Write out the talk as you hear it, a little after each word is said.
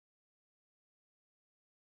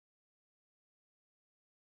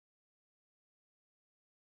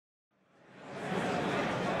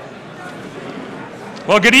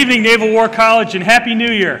Well, good evening, Naval War College, and Happy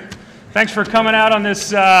New Year. Thanks for coming out on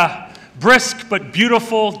this brisk but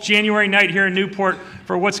beautiful January night here in Newport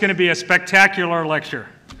for what's going to be a spectacular lecture.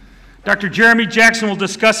 Dr. Jeremy Jackson will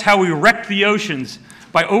discuss how we wreck the oceans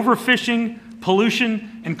by overfishing,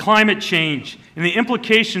 pollution, and climate change, and the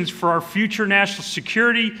implications for our future national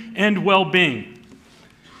security and well-being.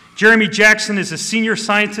 Jeremy Jackson is a Senior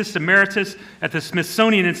Scientist Emeritus at the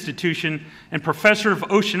Smithsonian Institution and Professor of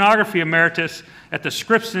Oceanography Emeritus at the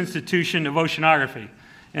Scripps Institution of Oceanography.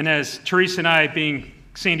 And as Teresa and I, being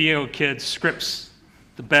San Diego kids, Scripps,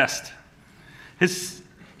 the best.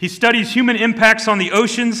 He studies human impacts on the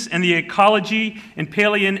oceans and the ecology and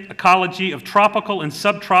paleoecology of tropical and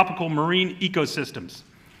subtropical marine ecosystems.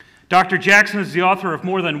 Dr. Jackson is the author of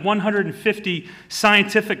more than 150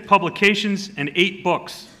 scientific publications and 8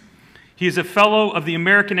 books. He is a fellow of the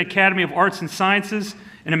American Academy of Arts and Sciences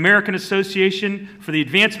and American Association for the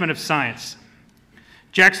Advancement of Science.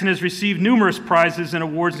 Jackson has received numerous prizes and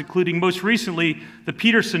awards, including most recently the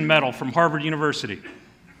Peterson Medal from Harvard University,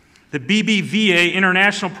 the BBVA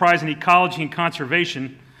International Prize in Ecology and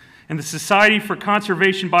Conservation, and the Society for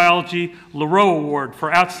Conservation Biology LaRoe Award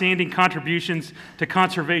for outstanding contributions to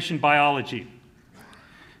conservation biology.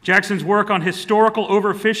 Jackson's work on historical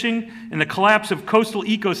overfishing and the collapse of coastal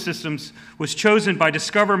ecosystems was chosen by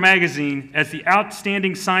Discover magazine as the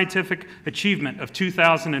outstanding scientific achievement of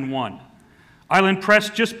 2001. Island Press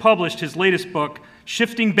just published his latest book,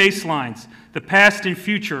 Shifting Baselines, The Past and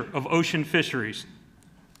Future of Ocean Fisheries.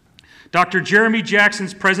 Dr. Jeremy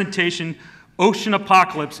Jackson's presentation, Ocean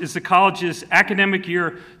Apocalypse, is the college's academic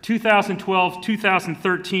year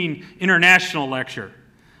 2012-2013 international lecture.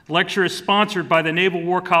 The lecture is sponsored by the Naval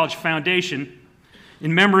War College Foundation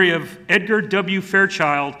in memory of Edgar W.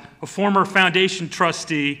 Fairchild, a former foundation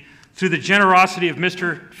trustee, through the generosity of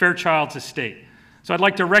Mr. Fairchild's estate. So I'd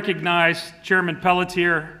like to recognize Chairman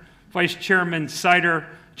Pelletier, Vice Chairman Sider,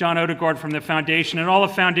 John Odegaard from the foundation, and all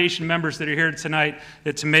the foundation members that are here tonight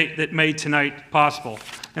that made tonight possible.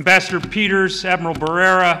 Ambassador Peters, Admiral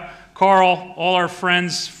Barrera, Carl, all our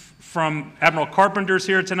friends from Admiral Carpenter's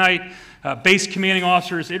here tonight, base commanding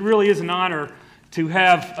officers. It really is an honor to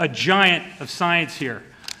have a giant of science here.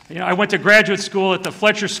 You know, I went to graduate school at the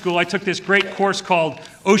Fletcher School. I took this great course called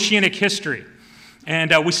Oceanic History.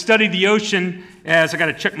 And we studied the ocean as, I got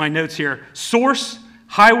to check my notes here, source,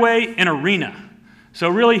 highway, and arena. So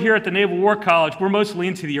really here at the Naval War College, we're mostly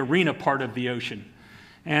into the arena part of the ocean.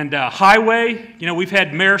 And highway, you know, we've had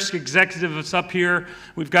Maersk executives up here.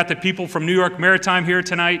 We've got the people from New York Maritime here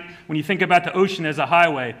tonight when you think about the ocean as a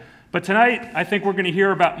highway. But tonight, I think we're going to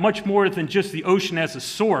hear about much more than just the ocean as a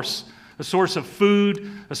source of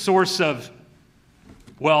food, a source of,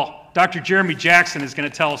 well, Dr. Jeremy Jackson is going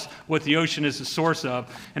to tell us what the ocean is a source of.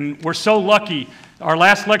 And we're so lucky. Our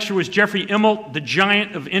last lecture was Jeffrey Immelt, the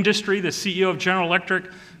giant of industry, the CEO of General Electric.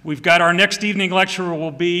 We've got our next evening lecturer will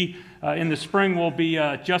be, in the spring, will be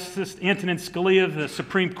Justice Antonin Scalia of the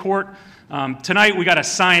Supreme Court. Tonight, we got a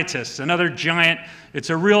scientist, another giant. It's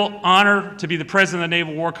a real honor to be the president of the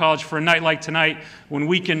Naval War College for a night like tonight when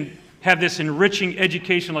we can have this enriching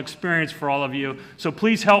educational experience for all of you. So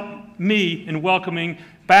please help me in welcoming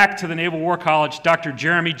back to the Naval War College, Dr.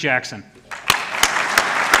 Jeremy Jackson.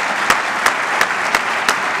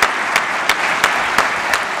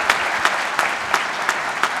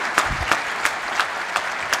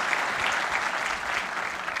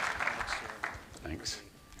 Thanks.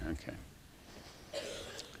 Okay.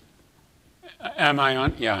 Am I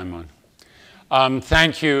on? Yeah, I'm on.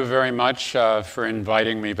 Thank you very much for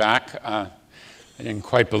inviting me back. I didn't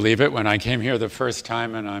quite believe it when I came here the first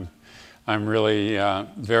time, and I'm really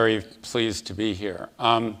very pleased to be here.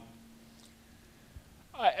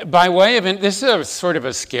 By way of, this is a sort of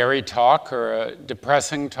a scary talk or a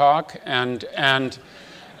depressing talk, and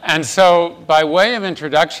so by way of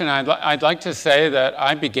introduction, I'd like to say that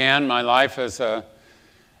I began my life as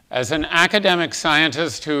an academic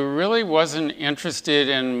scientist who really wasn't interested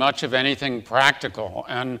in much of anything practical,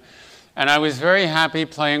 and I was very happy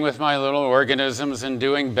playing with my little organisms and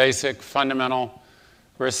doing basic fundamental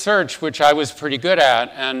research, which I was pretty good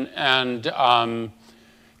at, and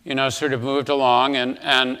you know, sort of moved along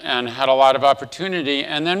and had a lot of opportunity.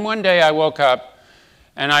 And then one day I woke up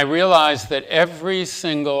and I realized that every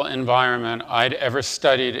single environment I'd ever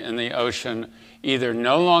studied in the ocean either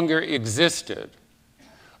no longer existed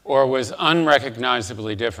or was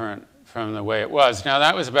unrecognizably different from the way it was. Now,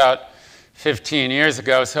 that was about 15 years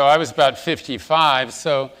ago, so I was about 55,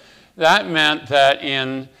 so that meant that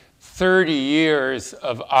in 30 years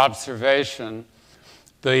of observation,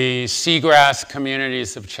 the seagrass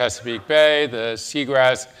communities of Chesapeake Bay, the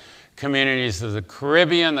seagrass communities of the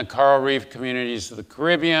Caribbean, the coral reef communities of the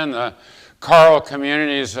Caribbean, the coral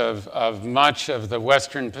communities of much of the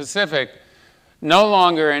Western Pacific, no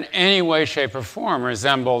longer in any way, shape, or form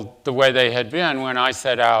resembled the way they had been when I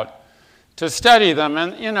set out to study them.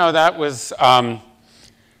 And, you know, that was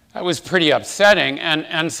pretty upsetting.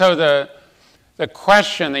 And so the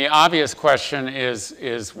question, the obvious question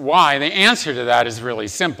is why? The answer to that is really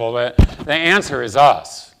simple. The answer is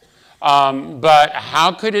us. But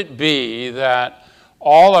how could it be that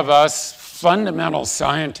all of us fundamental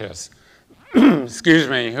scientists, excuse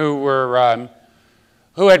me,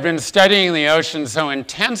 who had been studying the ocean so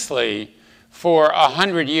intensely for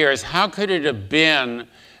 100 years, how could it have been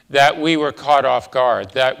that we were caught off guard,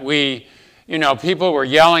 that we, you know, people were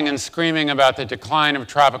yelling and screaming about the decline of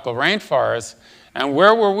tropical rainforests, and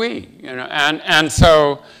where were we? You know, and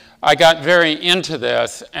so I got very into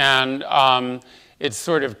this, and it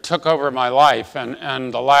sort of took over my life,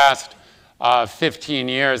 and the last 15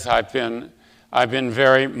 years I've been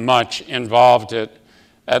very much involved at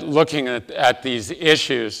looking at these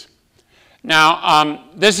issues. Now,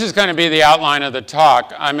 this is going to be the outline of the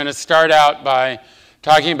talk. I'm going to start out by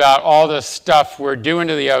talking about all the stuff we're doing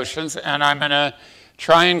to the oceans, and I'm going to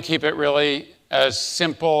try and keep it really as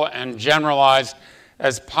simple and generalized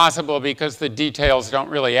as possible because the details don't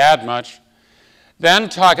really add much. Then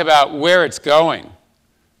talk about where it's going,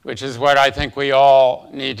 which is what I think we all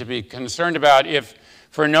need to be concerned about, if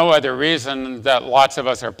for no other reason that lots of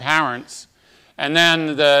us are parents. And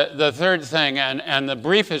then the third thing, and the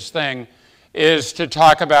briefest thing, is to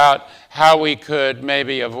talk about how we could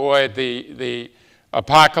maybe avoid the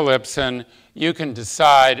apocalypse, and you can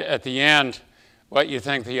decide at the end what you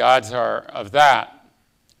think the odds are of that.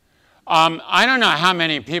 I don't know how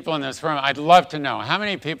many people in this room, I'd love to know, how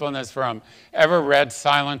many people in this room ever read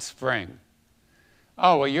Silent Spring?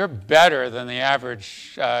 Oh, well, you're better than the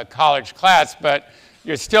average college class, but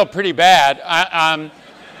you're still pretty bad.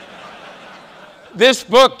 This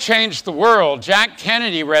book changed the world. Jack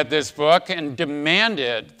Kennedy read this book and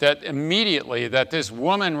demanded that immediately that this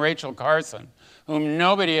woman, Rachel Carson, whom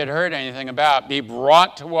nobody had heard anything about, be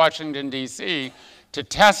brought to Washington, D.C. to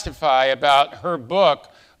testify about her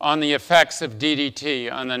book on the effects of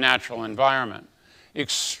DDT on the natural environment.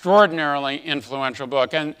 Extraordinarily influential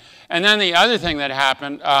book. And then the other thing that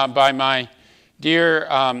happened by my dear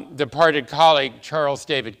departed colleague, Charles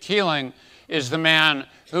David Keeling, is the man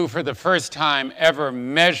who for the first time ever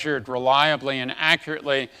measured reliably and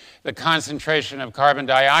accurately the concentration of carbon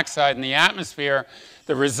dioxide in the atmosphere.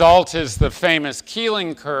 The result is the famous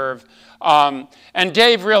Keeling curve. And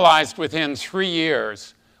Dave realized within 3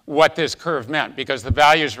 years what this curve meant because the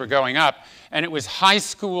values were going up. And it was high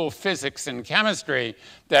school physics and chemistry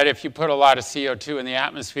that if you put a lot of CO2 in the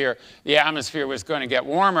atmosphere was going to get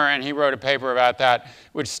warmer. And he wrote a paper about that,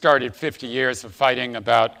 which started 50 years of fighting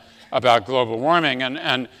about global warming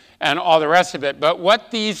and all the rest of it. But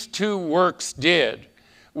what these two works did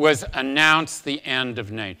was announce the end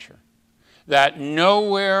of nature. That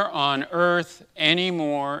nowhere on Earth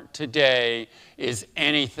anymore today is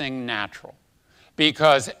anything natural,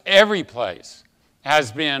 because every place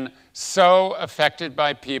has been so affected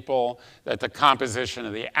by people that the composition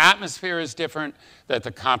of the atmosphere is different, that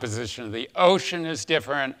the composition of the ocean is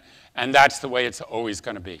different, and that's the way it's always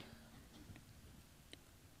going to be.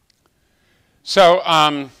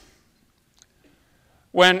 So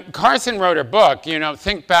when Carson wrote her book, you know,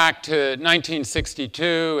 think back to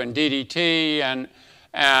 1962 and DDT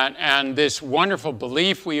and this wonderful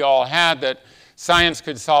belief we all had that science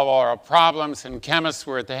could solve all our problems and chemists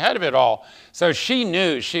were at the head of it all. So she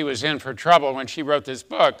knew she was in for trouble when she wrote this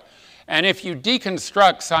book. And if you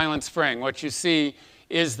deconstruct Silent Spring, what you see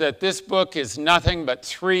is that this book is nothing but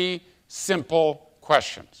 3 simple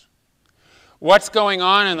questions. What's going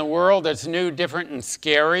on in the world that's new, different, and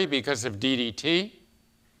scary because of DDT?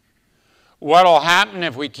 What'll happen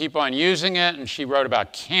if we keep on using it? And she wrote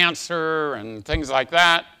about cancer and things like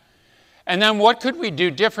that. And then what could we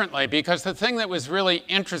do differently? Because the thing that was really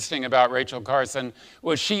interesting about Rachel Carson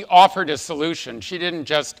was she offered a solution. She didn't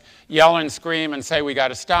just yell and scream and say, we got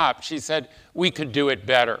to stop. She said, we could do it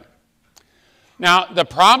better. Now, the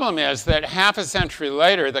problem is that half a century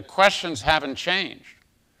later, the questions haven't changed.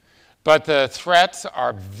 But the threats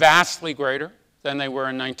are vastly greater than they were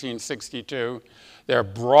in 1962. They're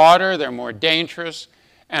broader, they're more dangerous,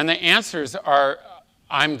 and the answers are,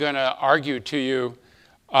 I'm going to argue to you,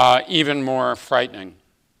 even more frightening.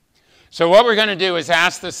 So what we're going to do is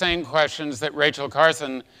ask the same questions that Rachel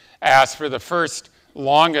Carson asked for the first,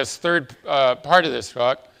 longest, third part of this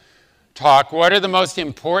talk. What are the most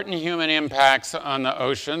important human impacts on the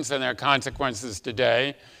oceans and their consequences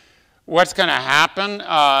today? what's going to happen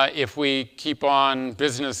if we keep on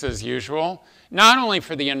business as usual, not only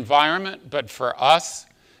for the environment, but for us,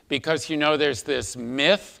 because, you know, there's this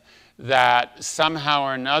myth that somehow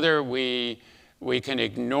or another we can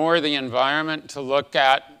ignore the environment to look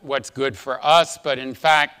at what's good for us, but in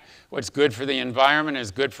fact, what's good for the environment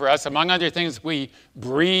is good for us. Among other things, we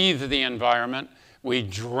breathe the environment, we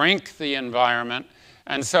drink the environment,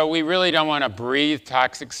 and so we really don't want to breathe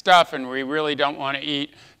toxic stuff, and we really don't want to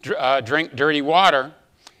drink dirty water.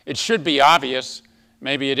 It should be obvious.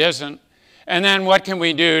 Maybe it isn't. And then what can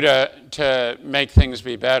we do to make things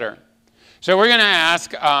be better? So we're going to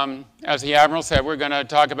ask, as the Admiral said, we're going to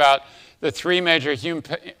talk about the three major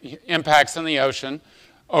impacts on the ocean: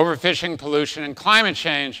 overfishing, pollution, and climate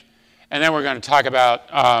change. And then we're going to talk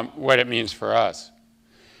about what it means for us.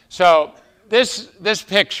 So this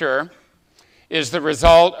picture is the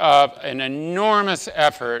result of an enormous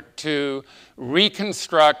effort to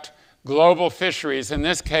reconstruct global fisheries, in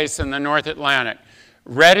this case in the North Atlantic.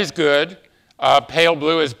 Red is good, pale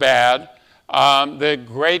blue is bad. The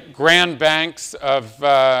great Grand Banks of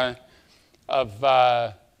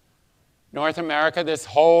North America, this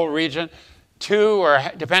whole region, or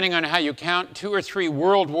depending on how you count, 2 or 3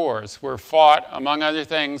 world wars were fought, among other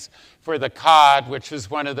things, for the cod, which is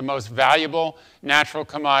one of the most valuable natural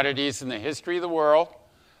commodities in the history of the world,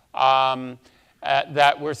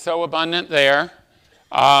 that were so abundant there.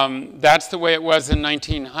 That's the way it was in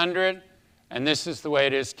 1900, and this is the way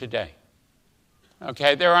it is today.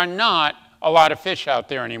 Okay, there are not a lot of fish out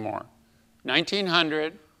there anymore.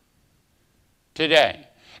 1900, today.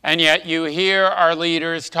 And yet you hear our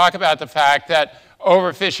leaders talk about the fact that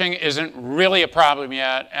overfishing isn't really a problem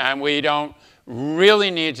yet, and we don't really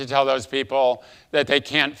need to tell those people that they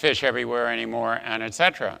can't fish everywhere anymore, and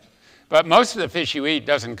etc. But most of the fish you eat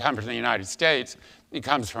doesn't come from the United States. It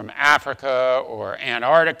comes from Africa or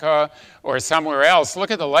Antarctica or somewhere else. Look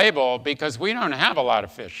at the label, because we don't have a lot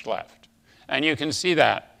of fish left. And you can see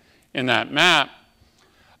that in that map.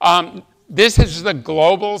 This is the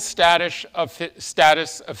global status of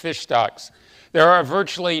fish stocks. There are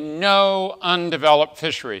virtually no undeveloped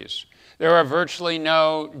fisheries. There are virtually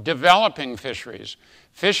no developing fisheries.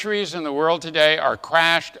 Fisheries in the world today are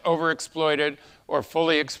crashed, overexploited, or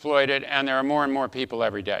fully exploited, and there are more and more people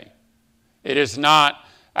every day. It is not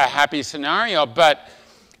a happy scenario, but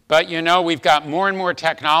you know, we've got more and more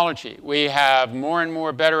technology. We have more and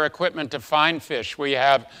more better equipment to find fish. We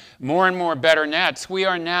have more and more better nets. We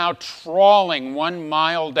are now trawling 1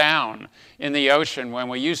 mile down in the ocean when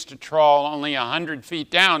we used to trawl only 100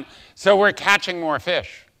 feet down. So we're catching more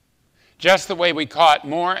fish. Just the way we caught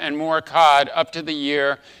more and more cod up to the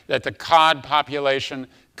year that the cod population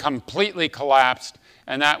completely collapsed,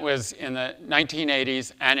 and that was in the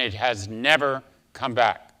 1980s, and it has never come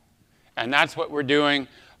back. And that's what we're doing.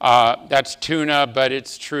 That's tuna, but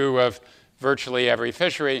it's true of virtually every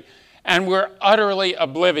fishery. And we're utterly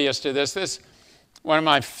oblivious to this. One of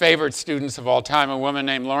my favorite students of all time, a woman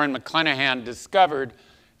named Lauren McClenahan, discovered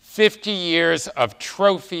 50 years of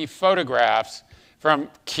trophy photographs from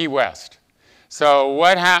Key West. So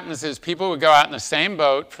what happens is people would go out in the same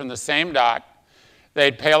boat from the same dock.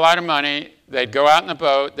 They'd pay a lot of money. They'd go out in the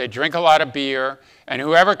boat. They'd drink a lot of beer. And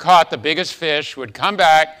whoever caught the biggest fish would come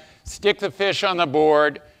back, stick the fish on the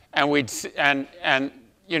board, and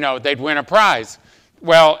you know, they'd win a prize.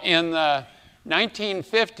 Well, in the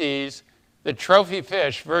 1950s, the trophy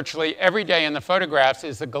fish virtually every day in the photographs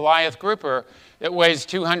is the Goliath grouper that weighs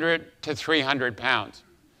 200 to 300 pounds.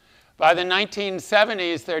 By the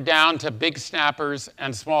 1970s, they're down to big snappers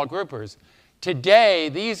and small groupers. Today,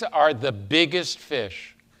 these are the biggest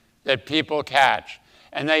fish that people catch,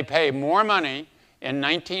 and they pay more money in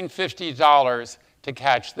 1950 dollars to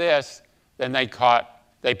catch this than they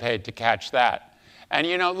paid to catch that. And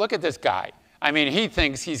you know, look at this guy. I mean, he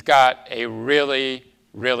thinks he's got a really,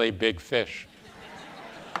 really big fish.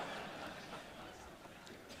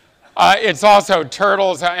 It's also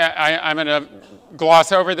turtles. I'm going to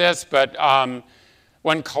gloss over this, but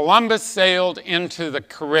when Columbus sailed into the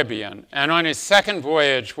Caribbean, and on his second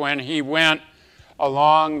voyage, when he went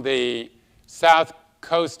along the south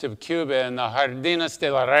coast of Cuba in the Jardines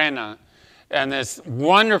de la Reina, and this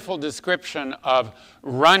wonderful description of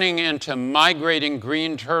running into migrating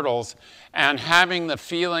green turtles and having the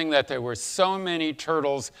feeling that there were so many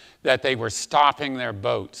turtles that they were stopping their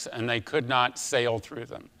boats and they could not sail through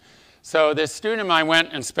them. So this student of mine went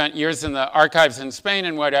and spent years in the archives in Spain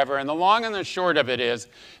and whatever, and the long and the short of it is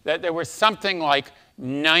that there were something like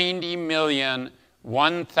 90 million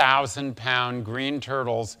 1,000-pound green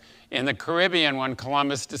turtles in the Caribbean when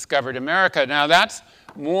Columbus discovered America. Now that's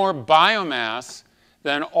more biomass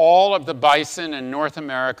than all of the bison in North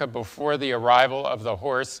America before the arrival of the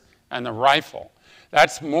horse and the rifle.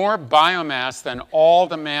 That's more biomass than all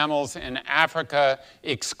the mammals in Africa,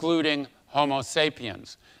 excluding Homo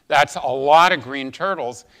sapiens. That's a lot of green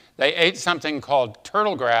turtles. They ate something called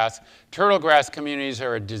turtle grass. Turtle grass communities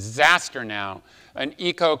are a disaster now, an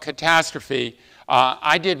eco-catastrophe.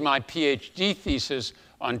 I did my PhD thesis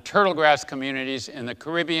on turtle grass communities in the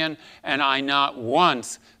Caribbean, and I not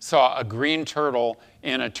once saw a green turtle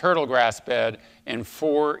in a turtle grass bed in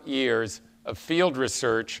 4 years of field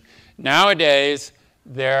research. Nowadays,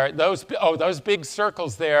 those big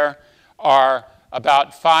circles there are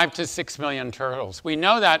about 5 to 6 million turtles. We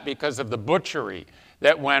know that because of the butchery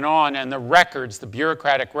that went on and the records, the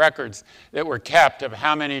bureaucratic records that were kept of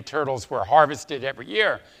how many turtles were harvested every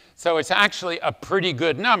year. So it's actually a pretty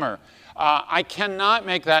good number. I cannot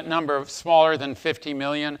make that number smaller than 50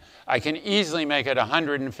 million. I can easily make it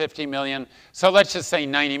 150 million. So let's just say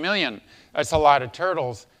 90 million. That's a lot of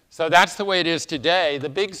turtles. So that's the way it is today. The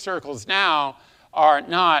big circles now are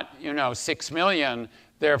not, 6 million.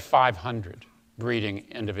 They're 500 breeding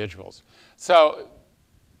individuals. So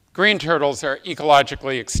green turtles are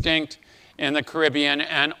ecologically extinct in the Caribbean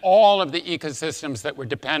and all of the ecosystems that were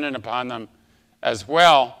dependent upon them as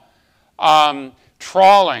well.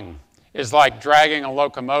 Trawling is like dragging a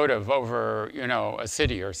locomotive over, a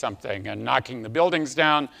city or something and knocking the buildings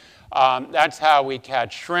down. That's how we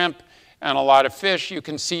catch shrimp and a lot of fish. You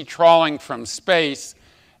can see trawling from space.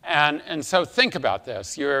 And so think about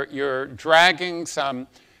this. You're dragging some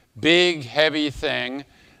big, heavy thing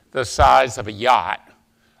the size of a yacht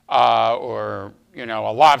or,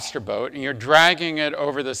 a lobster boat, and you're dragging it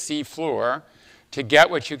over the sea floor to get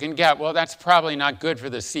what you can get. Well, that's probably not good for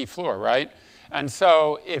the sea floor, right? And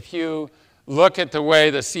so if you look at the way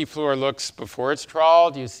the seafloor looks before it's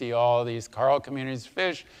trawled, you see all these coral communities of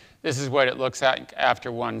fish. This is what it looks like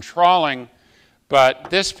after one trawling. But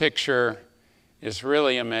this picture is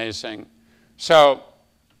really amazing. So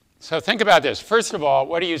think about this. First of all,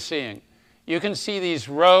 what are you seeing? You can see these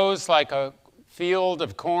rows like a field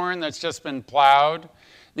of corn that's just been plowed.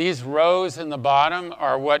 These rows in the bottom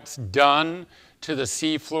are what's done to the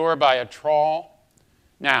seafloor by a trawl.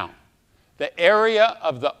 Now, the area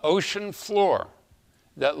of the ocean floor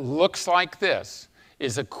that looks like this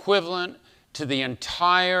is equivalent to the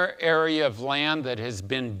entire area of land that has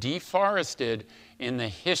been deforested in the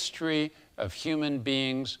history of human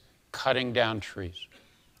beings cutting down trees.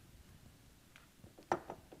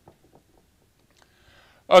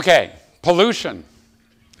 Okay, pollution.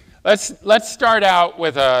 Let's start out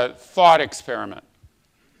with a thought experiment.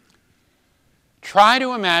 Try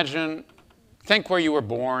to imagine, think where you were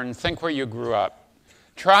born, think where you grew up.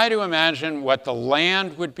 Try to imagine what the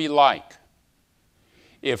land would be like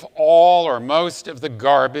if all or most of the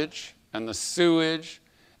garbage and the sewage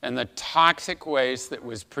and the toxic waste that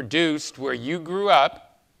was produced where you grew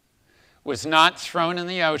up was not thrown in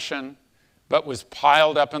the ocean, but was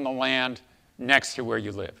piled up in the land next to where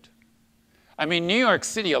you lived. I mean, New York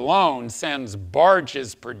City alone sends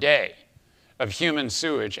barges per day of human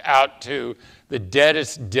sewage out to the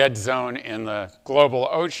deadest dead zone in the global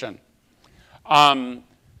ocean. The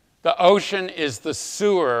ocean is the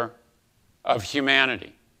sewer of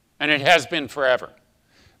humanity, and it has been forever.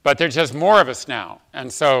 But there's just more of us now,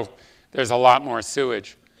 and so there's a lot more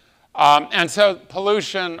sewage. And so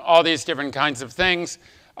pollution, all these different kinds of things.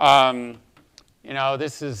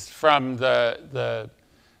 This is from the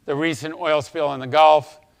recent oil spill in the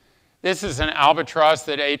Gulf. This is an albatross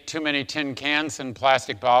that ate too many tin cans and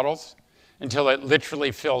plastic bottles until it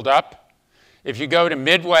literally filled up. If you go to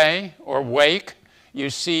Midway or Wake, you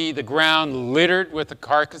see the ground littered with the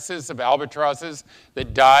carcasses of albatrosses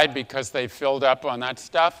that died because they filled up on that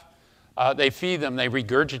stuff. They feed them, they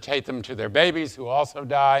regurgitate them to their babies who also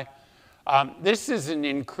die. This is an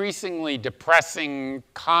increasingly depressing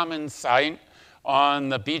common sight on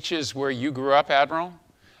the beaches where you grew up, Admiral.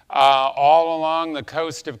 All along the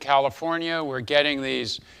coast of California, we're getting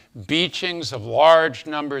these beachings of large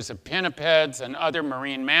numbers of pinnipeds and other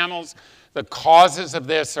marine mammals. The causes of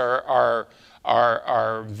this are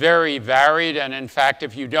very varied, and in fact,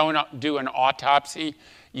 if you don't do an autopsy,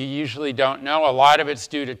 you usually don't know. A lot of it's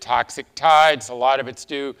due to toxic tides, a lot of it's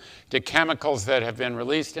due to chemicals that have been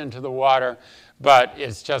released into the water, but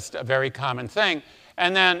it's just a very common thing.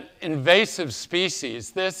 And then invasive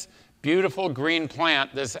species. This beautiful green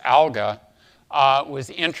plant, this alga, was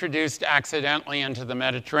introduced accidentally into the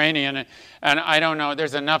Mediterranean. And I don't know,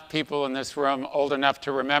 there's enough people in this room old enough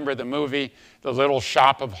to remember the movie, The Little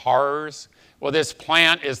Shop of Horrors. Well, this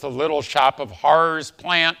plant is the Little Shop of Horrors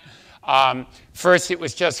plant. First, it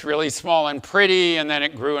was just really small and pretty, and then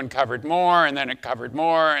it grew and covered more, and then it covered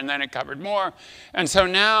more, and then it covered more. And so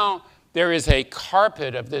now there is a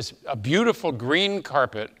carpet of this, a beautiful green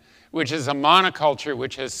carpet, which is a monoculture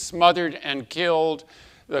which has smothered and killed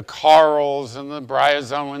the corals and the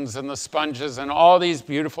bryozoans and the sponges and all these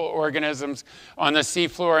beautiful organisms on the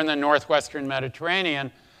seafloor in the northwestern Mediterranean,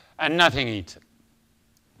 and nothing eats it.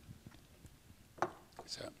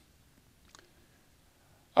 So,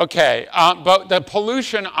 okay, but the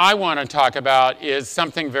pollution I want to talk about is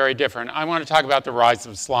something very different. I want to talk about the rise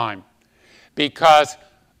of slime, because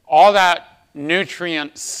all that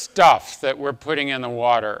nutrient stuff that we're putting in the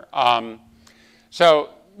water.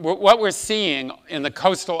 What we're seeing in the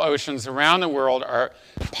coastal oceans around the world are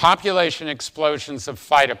population explosions of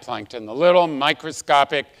phytoplankton, the little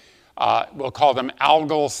microscopic, we'll call them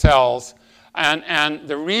algal cells. And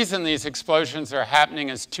the reason these explosions are happening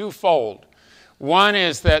is twofold. One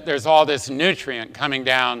is that there's all this nutrient coming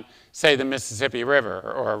down, say, the Mississippi River,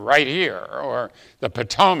 or right here, or the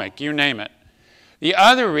Potomac, you name it. The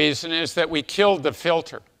other reason is that we killed the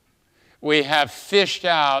filter. We have fished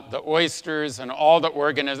out the oysters and all the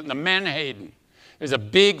organisms, the menhaden. There's a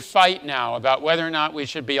big fight now about whether or not we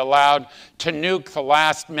should be allowed to nuke the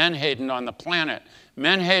last menhaden on the planet.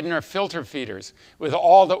 Menhaden are filter feeders. With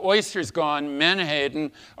all the oysters gone,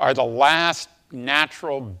 menhaden are the last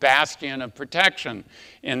natural bastion of protection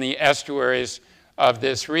in the estuaries of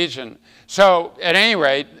this region. So at any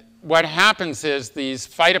rate, what happens is these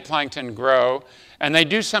phytoplankton grow, and they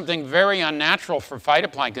do something very unnatural for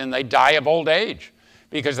phytoplankton. They die of old age,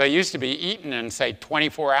 because they used to be eaten in, say,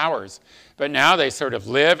 24 hours. But now they sort of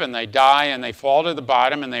live, and they die, and they fall to the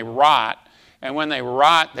bottom, and they rot. And when they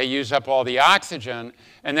rot, they use up all the oxygen,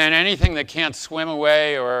 and then anything that can't swim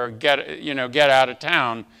away or get out of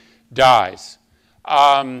town dies.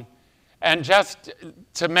 And just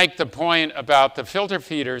to make the point about the filter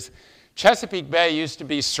feeders, Chesapeake Bay used to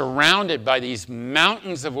be surrounded by these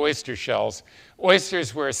mountains of oyster shells.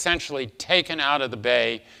 Oysters were essentially taken out of the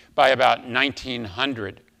bay by about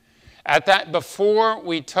 1900. Before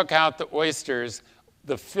we took out the oysters,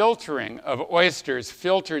 the filtering of oysters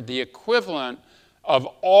filtered the equivalent of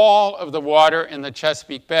all of the water in the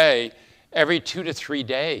Chesapeake Bay every 2 to 3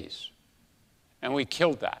 days. And we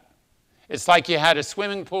killed that. It's like you had a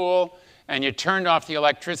swimming pool and you turned off the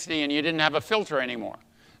electricity and you didn't have a filter anymore.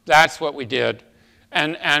 That's what we did.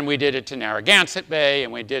 And we did it to Narragansett Bay,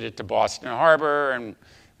 and we did it to Boston Harbor, and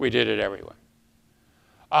we did it everywhere.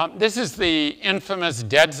 This is the infamous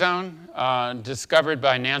dead zone discovered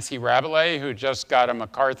by Nancy Rabelais, who just got a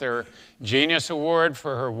MacArthur Genius Award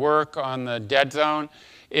for her work on the dead zone.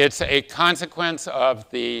 It's a consequence of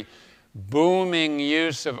the booming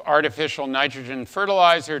use of artificial nitrogen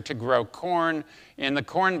fertilizer to grow corn in the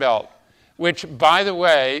Corn Belt, which, by the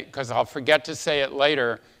way, because I'll forget to say it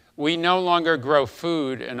later, we no longer grow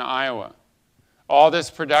food in Iowa. All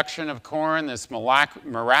this production of corn, this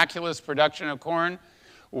miraculous production of corn,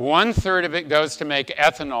 1/3 of it goes to make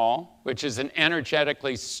ethanol, which is an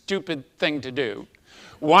energetically stupid thing to do.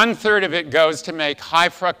 1/3 of it goes to make high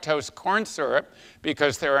fructose corn syrup,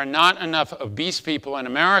 because there are not enough obese people in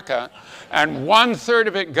America. And 1/3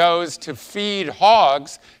 of it goes to feed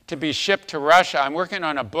hogs to be shipped to Russia. I'm working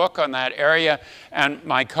on a book on that area, and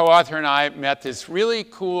my co-author and I met this really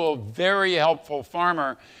cool, very helpful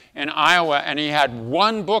farmer in Iowa, and he had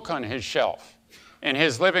one book on his shelf in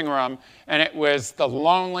his living room, and it was The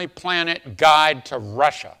Lonely Planet Guide to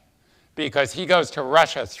Russia, because he goes to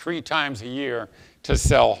Russia 3 times a year to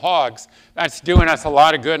sell hogs. That's doing us a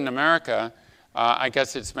lot of good in America. I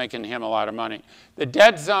guess it's making him a lot of money. The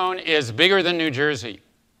dead zone is bigger than New Jersey.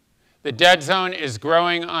 The dead zone is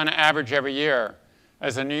growing on average every year.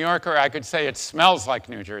 As a New Yorker, I could say it smells like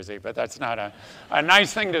New Jersey, but that's not a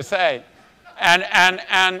nice thing to say.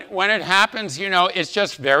 And when it happens, it's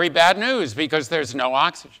just very bad news, because there's no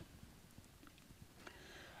oxygen.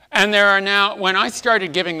 And there are now, when I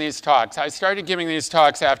started giving these talks,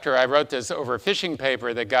 after I wrote this overfishing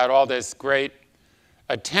paper that got all this great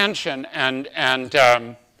attention and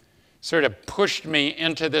sort of pushed me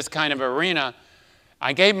into this kind of arena.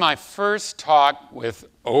 I gave my first talk with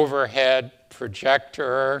overhead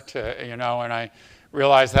projector and I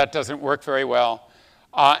realized that doesn't work very well.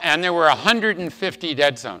 And there were 150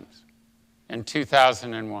 dead zones in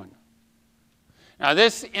 2001. Now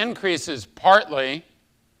this increase is partly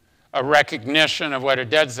a recognition of what a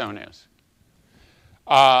dead zone is.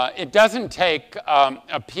 It doesn't take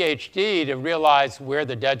a PhD to realize where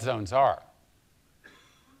the dead zones are,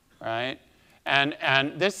 right?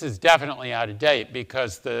 And this is definitely out of date,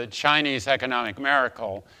 because the Chinese economic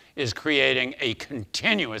miracle is creating a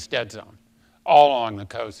continuous dead zone all along the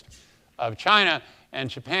coast of China and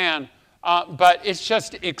Japan, but it's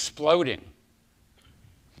just exploding.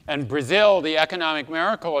 And Brazil, the economic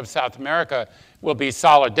miracle of South America, will be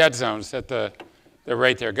solid dead zones at the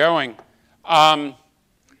rate they're going.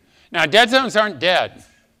 Now, dead zones aren't dead.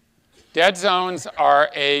 Dead zones are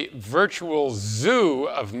a virtual zoo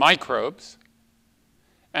of microbes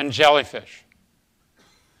and jellyfish.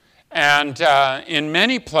 And in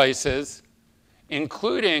many places,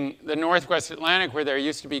 including the Northwest Atlantic where there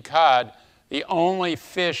used to be cod, the only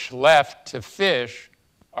fish left to fish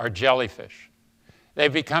are jellyfish.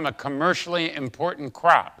 They've become a commercially important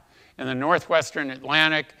crop in the Northwestern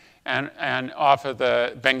Atlantic and off of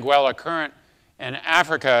the Benguela Current in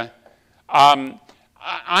Africa. I'm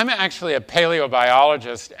actually a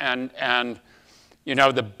paleobiologist, and you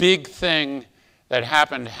know, the big thing that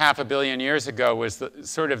happened 500 million years ago was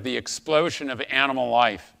sort of the explosion of animal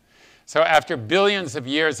life. So after billions of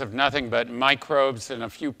years of nothing but microbes and a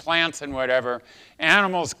few plants and whatever,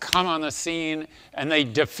 animals come on the scene and they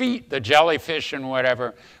defeat the jellyfish and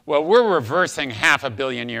whatever. Well, we're reversing 500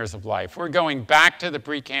 million years of life. We're going back to the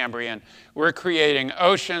Precambrian. We're creating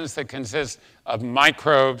oceans that consist of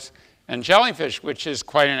microbes and jellyfish, which is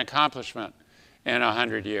quite an accomplishment in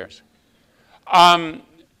 100 years.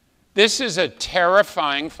 This is a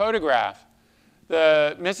terrifying photograph.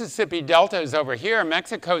 The Mississippi Delta is over here.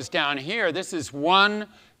 Mexico's down here. This is one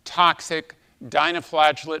toxic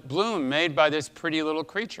dinoflagellate bloom made by this pretty little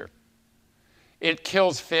creature. It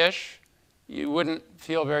kills fish. You wouldn't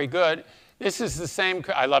feel very good. This is the same.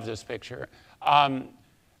 I love this picture. I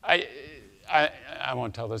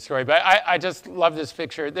won't tell the story, but I just love this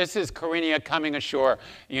picture. This is Carinia coming ashore,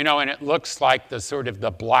 you know, and it looks like the sort of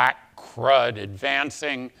the black crud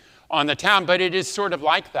advancing on the town, but it is sort of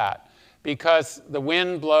like that because the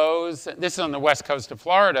wind blows. This is on the west coast of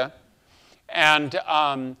Florida, and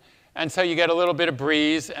so you get a little bit of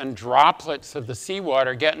breeze and droplets of the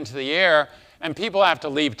seawater get into the air, and people have to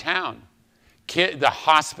leave town. The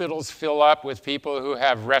hospitals fill up with people who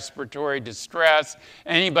have respiratory distress.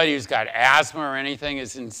 Anybody who's got asthma or anything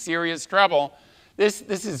is in serious trouble. This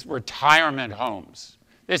is retirement homes.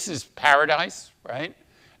 This is paradise, right?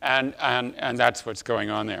 And that's what's going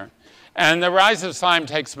on there. And the rise of slime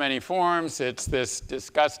takes many forms. It's this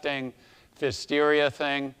disgusting Pfiesteria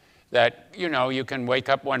thing that, you know, you can wake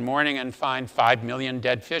up one morning and find 5 million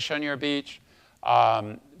dead fish on your beach.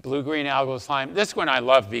 Blue-green algal slime. This one I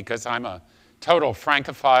love because I'm a total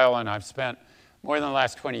Francophile, and I've spent more than the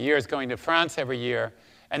last 20 years going to France every year.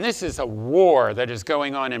 And this is a war that is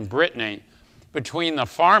going on in Brittany between the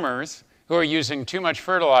farmers who are using too much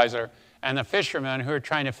fertilizer and the fishermen who are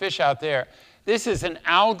trying to fish out there. This is an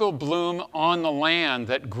algal bloom on the land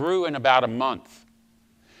that grew in about a month.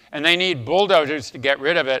 And they need bulldozers to get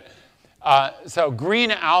rid of it. So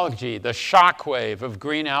green algae, the shockwave of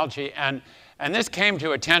green algae, and this came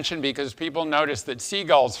to attention because people noticed that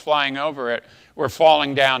seagulls flying over it were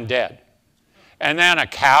falling down dead. And then a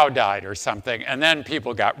cow died or something, and then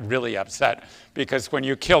people got really upset because when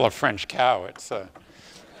you kill a French cow, it's a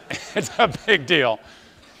big deal.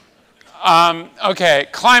 Okay,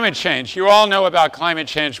 climate change. You all know about climate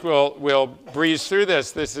change. We'll breeze through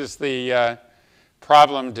this. This is the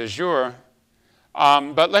problem du jour.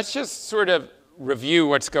 But let's just sort of review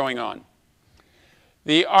what's going on.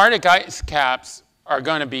 The Arctic ice caps are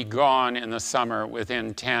going to be gone in the summer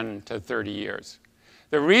within 10 to 30 years.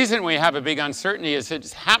 The reason we have a big uncertainty is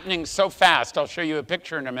it's happening so fast. I'll show you a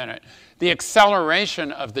picture in a minute. The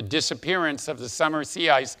acceleration of the disappearance of the summer sea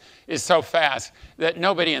ice is so fast that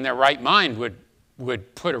nobody in their right mind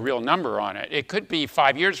would put a real number on it. It could be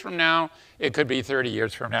 5 years from now. It could be 30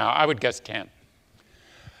 years from now. I would guess 10.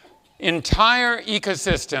 Entire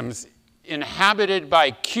ecosystems inhabited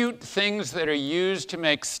by cute things that are used to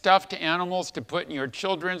make stuffed animals to put in your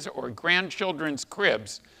children's or grandchildren's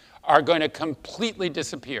cribs are going to completely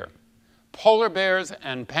disappear. Polar bears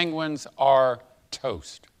and penguins are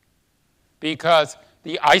toast because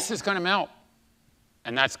the ice is going to melt,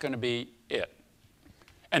 and that's going to be it.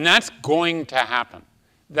 And that's going to happen.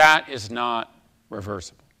 That is not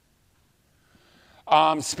reversible.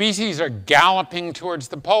 Species are galloping towards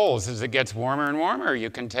the poles as it gets warmer and warmer. You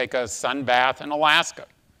can take a sun bath in Alaska.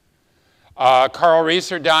 Coral reefs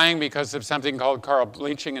are dying because of something called coral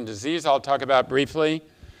bleaching and disease I'll talk about briefly.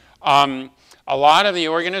 A lot of the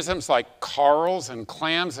organisms like corals and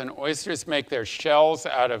clams and oysters make their shells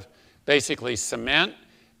out of basically cement,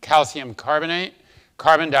 calcium carbonate.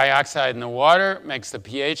 Carbon dioxide in the water makes the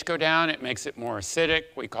pH go down. It makes it more acidic.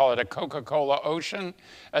 We call it a Coca-Cola ocean.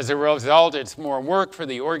 As a result, it's more work for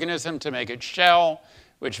the organism to make its shell,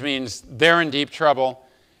 which means they're in deep trouble.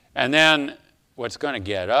 And then what's going to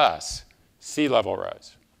get us? Sea level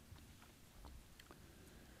rise.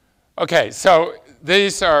 Okay, so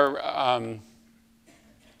these are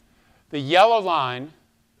the yellow line.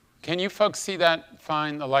 Can you folks see that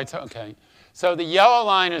fine? The lights, okay. So the yellow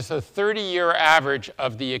line is the 30-year average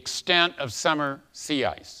of the extent of summer sea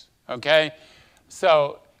ice, okay?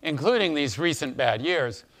 So including these recent bad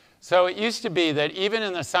years. So it used to be that even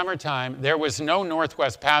in the summertime, there was no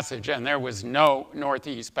Northwest Passage and there was no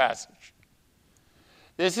Northeast Passage.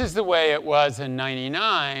 This is the way it was in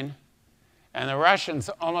 '99, and the Russians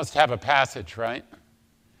almost have a passage, right?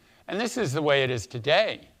 And this is the way it is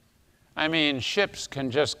today. I mean, ships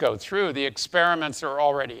can just go through. The experiments are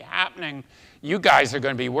already happening. You guys are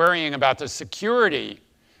going to be worrying about the security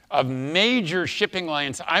of major shipping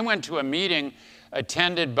lanes. I went to a meeting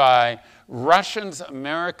attended by Russians,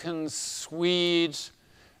 Americans, Swedes,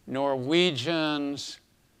 Norwegians,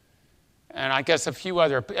 and I guess a few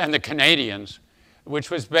other, and the Canadians,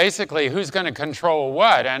 which was basically who's going to control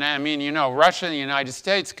what. And I mean, you know, Russia and the United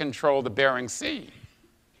States control the Bering Sea.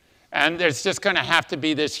 And there's just going to have to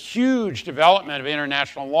be this huge development of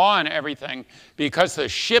international law and everything because the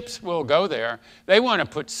ships will go there. They want to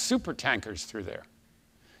put super tankers through there.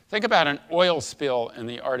 Think about an oil spill in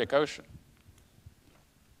the Arctic Ocean.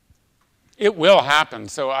 It will happen,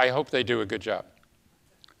 so I hope they do a good job.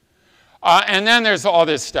 And then there's all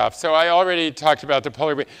this stuff. So I already talked about the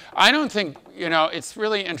polar bear. I don't think, you know, it's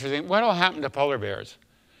really interesting. What will happen to polar bears?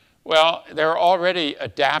 Well, they're already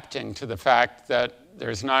adapting to the fact that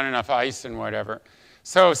there's not enough ice and whatever.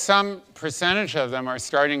 So some percentage of them are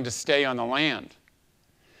starting to stay on the land.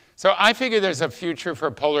 So I figure there's a future for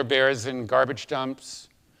polar bears in garbage dumps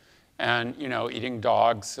and, you know, eating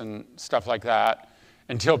dogs and stuff like that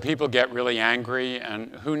until people get really angry,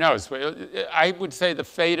 and who knows. I would say the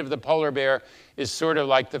fate of the polar bear is sort of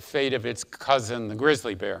like the fate of its cousin, the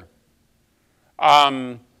grizzly bear.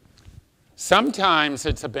 Sometimes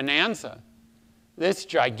it's a bonanza. This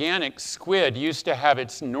gigantic squid used to have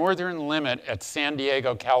its northern limit at San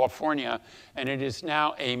Diego, California, and it is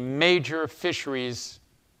now a major fisheries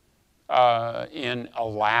in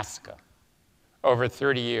Alaska over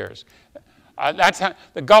 30 years. That's how,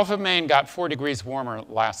 the Gulf of Maine got 4 degrees warmer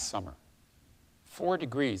last summer. 4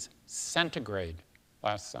 degrees centigrade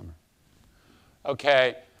last summer.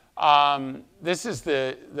 Okay, this is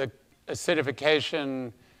the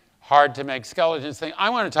acidification, hard to make skeletons thing.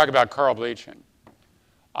 I want to talk about coral bleaching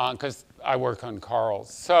because I work on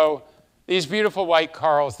corals. So these beautiful white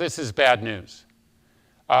corals, this is bad news.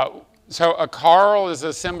 So a coral is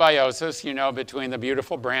a symbiosis, you know, between the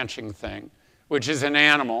beautiful branching thing, which is an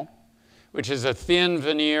animal, which is a thin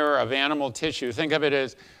veneer of animal tissue. Think of it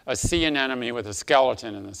as a sea anemone with a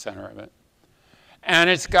skeleton in the center of it. And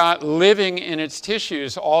it's got living in its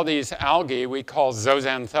tissues all these algae we call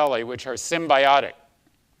zooxanthellae, which are symbiotic.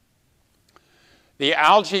 The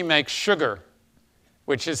algae makes sugar,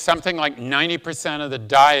 which is something like 90% of the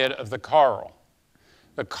diet of the coral.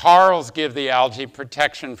 The corals give the algae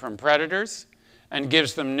protection from predators and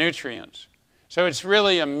gives them nutrients. So it's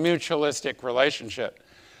really a mutualistic relationship.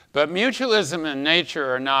 But mutualism and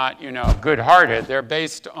nature are not, you know, good-hearted. They're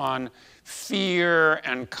based on fear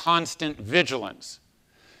and constant vigilance.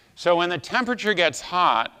 So when the temperature gets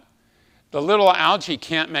hot, the little algae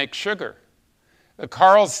can't make sugar. The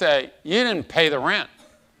corals say, you didn't pay the rent.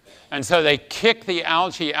 And so they kick the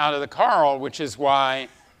algae out of the coral, which is why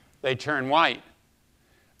they turn white.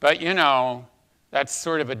 But, you know, that's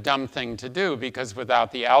sort of a dumb thing to do because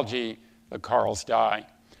without the algae, the corals die.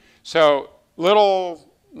 So little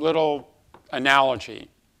analogy.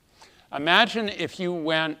 Imagine if you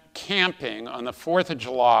went camping on the 4th of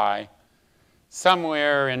July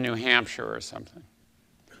somewhere in New Hampshire or something.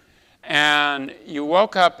 And you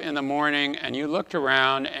woke up in the morning and you looked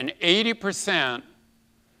around and 80%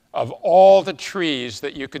 of all the trees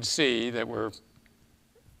that you could see that were,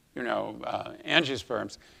 you know,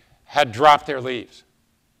 angiosperms had dropped their leaves.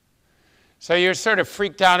 So you're sort of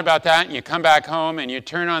freaked out about that, and you come back home and you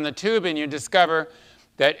turn on the tube and you discover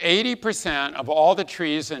that 80% of all the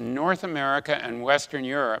trees in North America and Western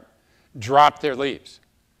Europe dropped their leaves.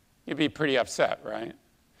 You'd be pretty upset, right?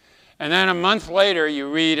 And then a month later,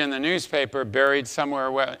 you read in the newspaper, buried somewhere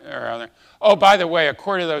or other, oh, by the way, a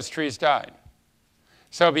quarter of those trees died.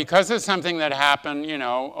 So because of something that happened, you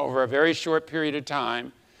know, over a very short period of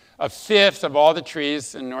time, a fifth of all the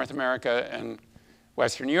trees in North America and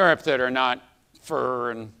Western Europe that are not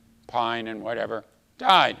fir and pine and whatever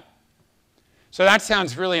died. So that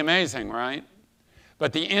sounds really amazing, right?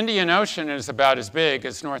 But the Indian Ocean is about as big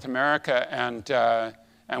as North America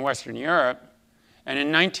and Western Europe. And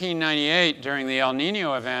in 1998, during the El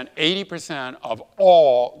Nino event, 80% of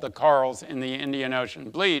all the corals in the Indian Ocean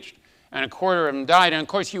bleached, and a quarter of them died. And of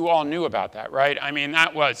course, you all knew about that, right? I mean,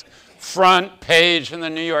 that was front page in the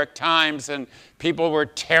New York Times, and people were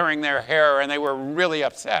tearing their hair, and they were really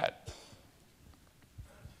upset.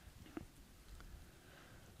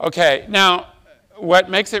 Okay, now, what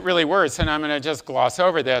makes it really worse, and I'm going to just gloss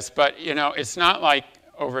over this, but you know, it's not like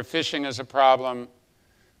overfishing is a problem,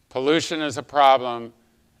 pollution is a problem,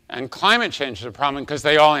 and climate change is a problem, because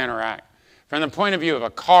they all interact. From the point of view of a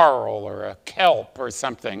coral or a kelp or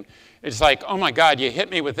something, it's like, oh my God, you hit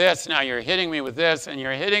me with this, now you're hitting me with this, and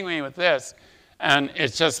you're hitting me with this, and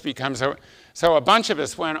it just becomes a... So a bunch of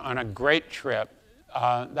us went on a great trip.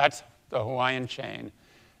 That's the Hawaiian chain.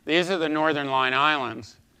 These are the Northern Line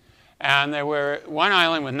Islands. And there were one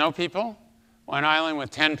island with no people, one island with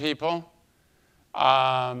 10 people,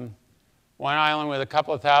 one island with a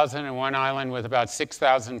couple of thousand, and one island with about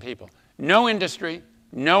 6,000 people. No industry,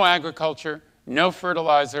 no agriculture, no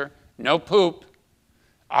fertilizer, no poop.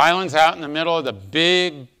 Islands out in the middle of the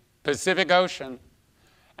big Pacific Ocean.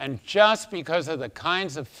 And just because of the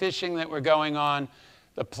kinds of fishing that were going on,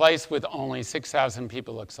 the place with only 6,000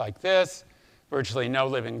 people looks like this, virtually no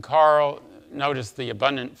living coral. Notice the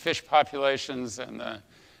abundant fish populations and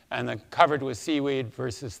the covered with seaweed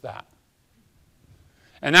versus that.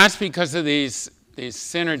 And that's because of these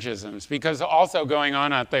synergisms, because also going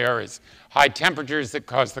on out there is high temperatures that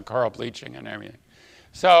cause the coral bleaching and everything.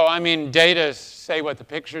 So, I mean, data say what the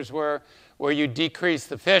pictures were, where you decrease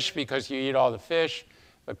the fish because you eat all the fish,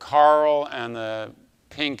 the coral and the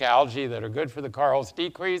pink algae that are good for the corals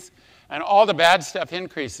decrease, and all the bad stuff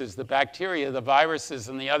increases, the bacteria, the viruses,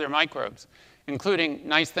 and the other microbes, including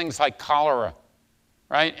nice things like cholera,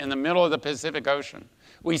 right, in the middle of the Pacific Ocean.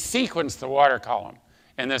 We sequenced the water column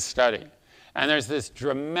in this study, and there's this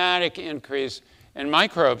dramatic increase in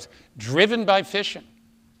microbes driven by fishing.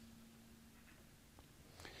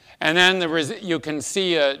 And then you can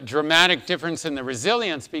see a dramatic difference in the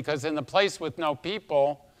resilience, because in the place with no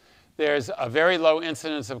people, there's a very low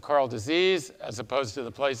incidence of coral disease as opposed to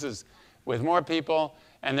the places with more people.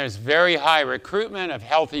 And there's very high recruitment of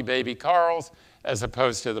healthy baby corals as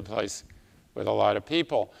opposed to the place with a lot of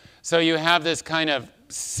people. So you have this kind of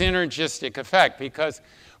synergistic effect, because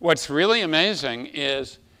what's really amazing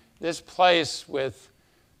is this place with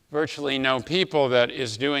virtually no people that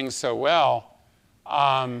is doing so well,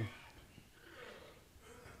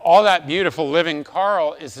 all that beautiful living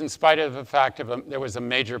coral is in spite of the fact of there was a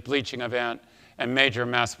major bleaching event and major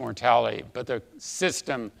mass mortality, but the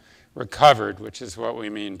system recovered, which is what we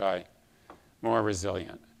mean by more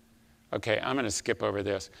resilient. Okay, I'm going to skip over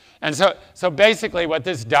this. And so basically what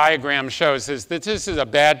this diagram shows is that this is a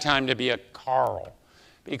bad time to be a coral,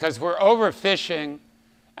 because we're overfishing,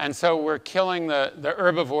 and so we're killing the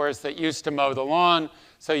herbivores that used to mow the lawn,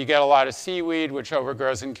 so you get a lot of seaweed, which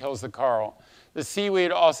overgrows and kills the coral. The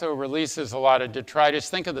seaweed also releases a lot of detritus.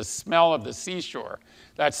 Think of the smell of the seashore.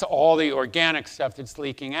 That's all the organic stuff that's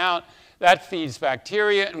leaking out. That feeds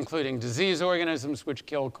bacteria, including disease organisms, which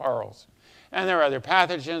kill corals. And there are other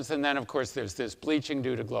pathogens, and then, of course, there's this bleaching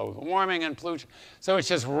due to global warming and pollution. So it's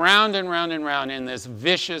just round and round and round in this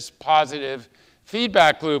vicious, positive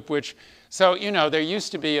feedback loop, which, so, you know, there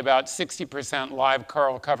used to be about 60% live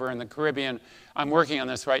coral cover in the Caribbean. I'm working on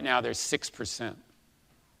this right now. There's 6%.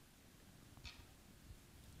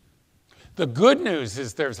 The good news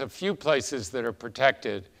is there's a few places that are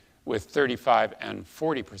protected with 35 and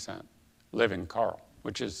 40% living coral,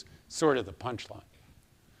 which is sort of the punchline.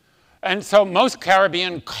 And so most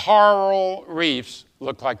Caribbean coral reefs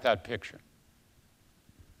look like that picture.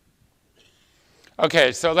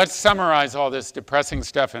 Okay, so let's summarize all this depressing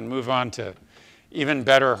stuff and move on to even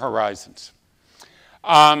better horizons.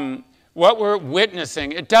 What we're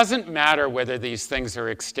witnessing, it doesn't matter whether these things are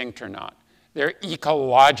extinct or not. They're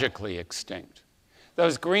ecologically extinct.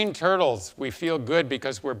 Those green turtles, we feel good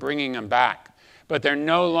because we're bringing them back, but they're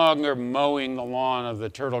no longer mowing the lawn of the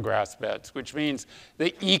turtle grass beds, which means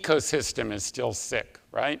the ecosystem is still sick,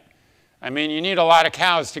 right? I mean, you need a lot of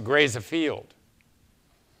cows to graze a field.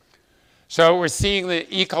 So we're seeing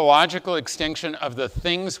the ecological extinction of the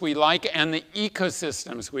things we like and the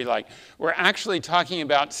ecosystems we like. We're actually talking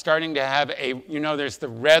about starting to have a, you know, there's the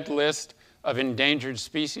red list of endangered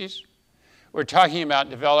species. We're talking about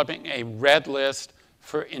developing a red list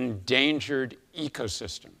for endangered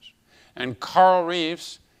ecosystems. And coral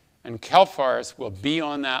reefs and kelp forests will be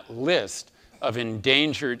on that list of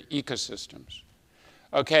endangered ecosystems.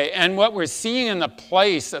 Okay, and what we're seeing in the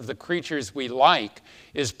place of the creatures we like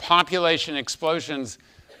is population explosions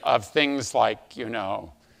of things like, you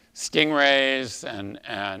know, stingrays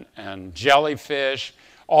and jellyfish,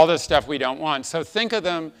 all the stuff we don't want. So think of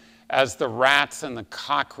them as the rats and the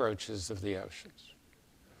cockroaches of the oceans.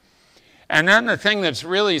 And then the thing that's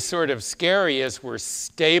really sort of scary is we're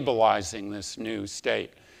stabilizing this new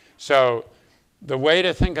state. So the way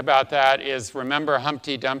to think about that is, remember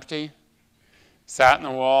Humpty Dumpty? Sat in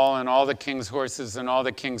the wall, and all the king's horses and all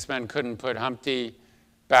the king's men couldn't put Humpty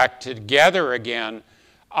back together again.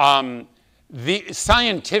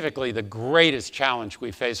 Scientifically, the greatest challenge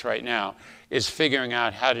we face right now is figuring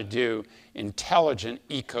out how to do intelligent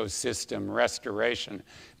ecosystem restoration,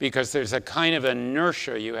 because there's a kind of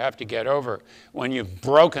inertia you have to get over. When you've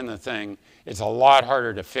broken the thing, it's a lot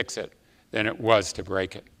harder to fix it than it was to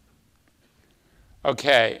break it.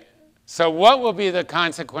 Okay, so what will be the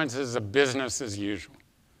consequences of business as usual?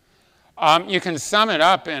 You can sum it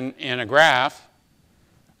up in a graph.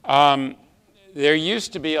 There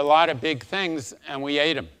used to be a lot of big things, and we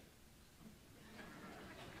ate them.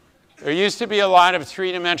 There used to be a lot of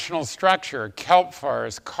three-dimensional structure: kelp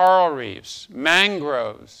forests, coral reefs,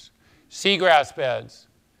 mangroves, seagrass beds.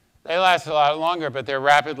 They last a lot longer, but they're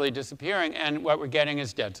rapidly disappearing, and what we're getting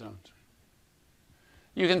is dead zones.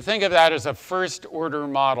 You can think of that as a first-order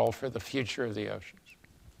model for the future of the oceans.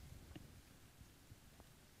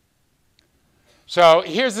 So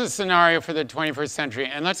here's the scenario for the 21st century,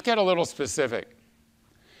 and let's get a little specific.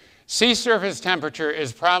 Sea surface temperature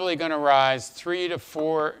is probably going to rise 3 to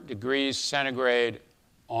 4 degrees centigrade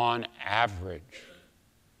on average.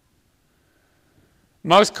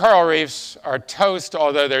 Most coral reefs are toast,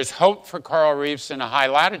 although there's hope for coral reefs in the high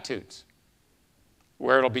latitudes,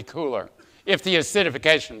 where it'll be cooler, if the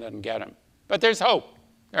acidification doesn't get them. But there's hope.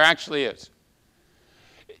 There actually is.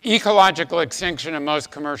 Ecological extinction of most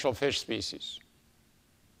commercial fish species.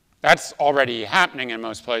 That's already happening in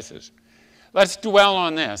most places. Let's dwell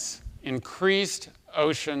on this: increased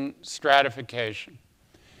ocean stratification.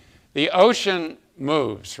 The ocean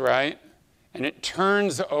moves, right? And it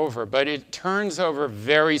turns over, but it turns over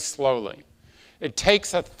very slowly. It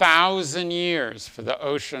takes 1,000 years for the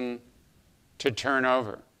ocean to turn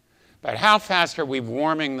over. But how fast are we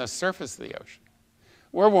warming the surface of the ocean?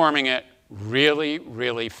 We're warming it really,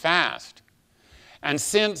 really fast. And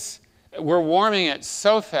since we're warming it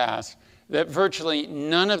so fast that virtually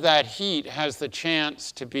none of that heat has the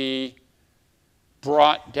chance to be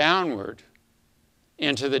brought downward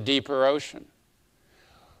into the deeper ocean.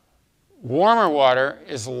 Warmer water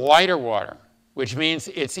is lighter water, which means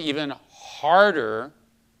it's even harder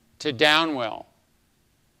to downwell.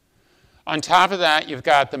 On top of that, you've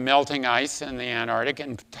got the melting ice in the Antarctic,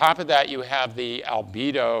 and on top of that, you have the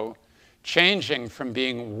albedo changing from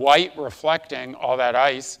being white reflecting all that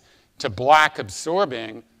ice to black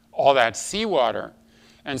absorbing all that seawater.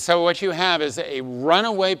 And so what you have is a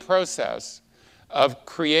runaway process of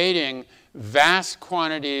creating vast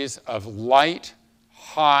quantities of light,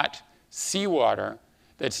 hot seawater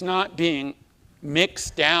that's not being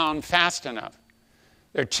mixed down fast enough.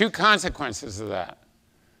 There are two consequences of that.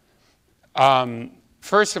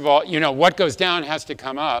 First of all, what goes down has to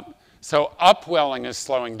come up. So upwelling is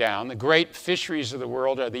slowing down. The great fisheries of the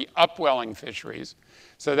world are the upwelling fisheries.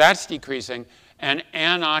 So that's decreasing, and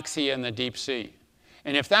anoxia in the deep sea.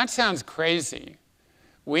 And if that sounds crazy,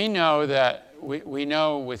 we know that we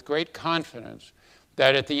know with great confidence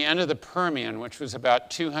that at the end of the Permian, which was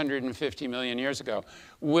about 250 million years ago,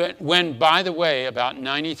 when, by the way, about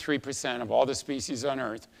 93% of all the species on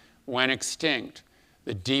Earth went extinct,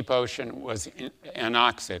 the deep ocean was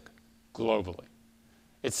anoxic globally.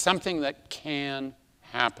 It's something that can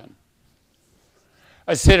happen.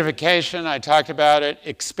 Acidification, I talked about it.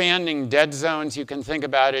 Expanding dead zones, you can think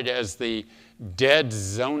about it as the dead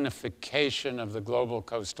zonification of the global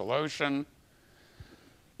coastal ocean.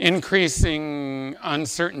 Increasing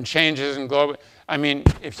uncertain changes in global. I mean,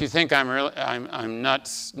 if you think I'm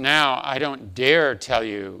nuts now, I don't dare tell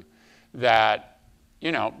you that,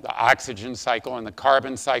 the oxygen cycle and the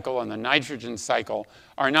carbon cycle and the nitrogen cycle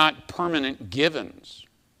are not permanent givens.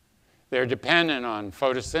 They're dependent on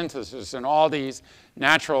photosynthesis and all these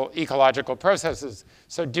natural ecological processes.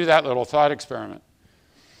 So do that little thought experiment.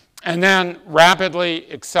 And then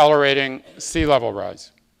rapidly accelerating sea level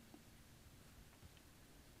rise,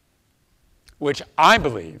 which I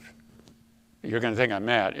believe, you're going to think I'm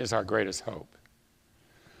mad, is our greatest hope.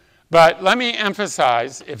 But let me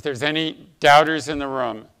emphasize, if there's any doubters in the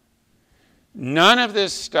room, none of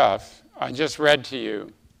this stuff I just read to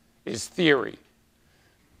you is theory.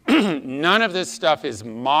 None of this stuff is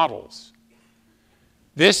models.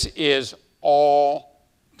 This is all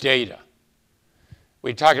data.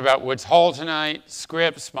 We talked about Woods Hole tonight,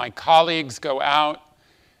 Scripps. My colleagues go out,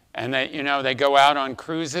 and they go out on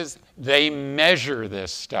cruises. They measure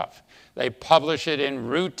this stuff. They publish it in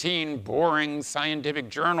routine, boring scientific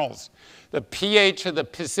journals. The pH of the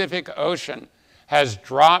Pacific Ocean has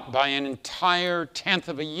dropped by an entire tenth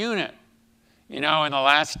of a unit, in the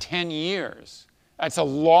last 10 years. That's a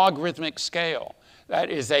logarithmic scale. That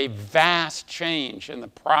is a vast change in the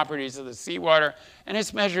properties of the seawater, and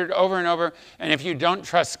it's measured over and over. And if you don't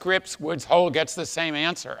trust Scripps, Woods Hole gets the same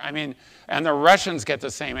answer. And the Russians get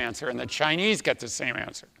the same answer, and the Chinese get the same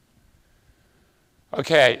answer.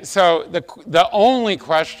 Okay, so the only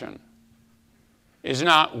question is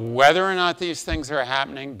not whether or not these things are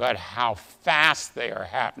happening, but how fast they are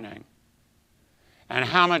happening, and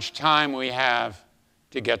how much time we have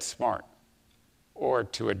to get smart or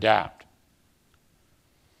to adapt.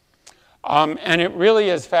 And it really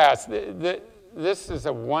is fast. This is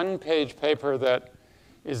a one-page paper that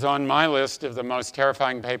is on my list of the most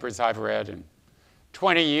terrifying papers I've read in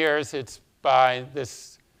 20 years. It's by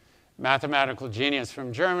this mathematical genius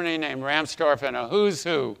from Germany named Ramstorff, and a who's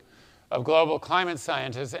who of global climate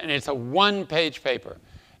scientists, and it's a one-page paper.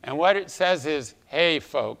 And what it says is, hey,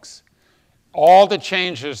 folks, all the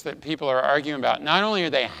changes that people are arguing about, not only are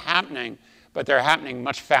they happening, but they're happening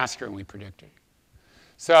much faster than we predicted.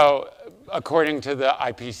 So according to the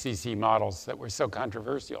IPCC models that were so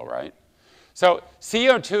controversial, right? So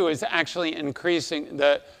CO2 is actually increasing.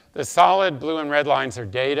 The solid blue and red lines are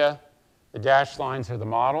data. The dashed lines are the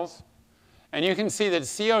models. And you can see that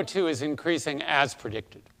CO2 is increasing as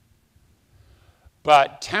predicted.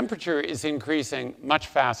 But temperature is increasing much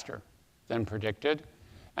faster than predicted.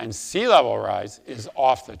 And sea level rise is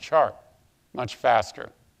off the chart, much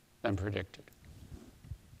faster than predicted.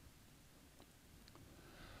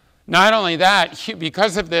 Not only that,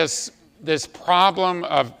 because of this problem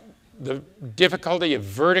of the difficulty of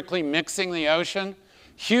vertically mixing the ocean,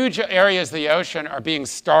 huge areas of the ocean are being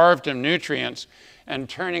starved of nutrients and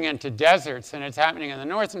turning into deserts, and it's happening in the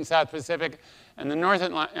North and South Pacific and the North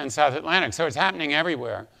and South Atlantic, so it's happening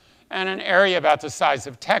everywhere. And an area about the size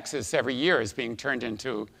of Texas every year is being turned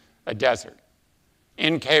into a desert,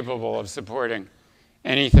 incapable of supporting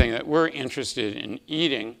anything that we're interested in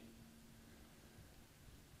eating.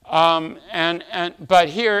 But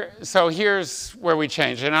here's where we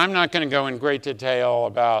change, and I'm not going to go in great detail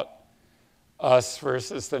about us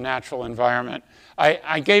versus the natural environment.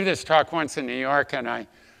 I gave this talk once in New York, and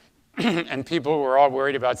and people were all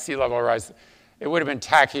worried about sea level rise. It would have been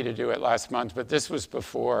tacky to do it last month, but this was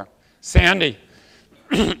before Sandy.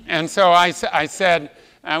 And so I said,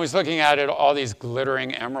 I was looking at it, all these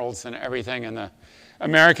glittering emeralds and everything in the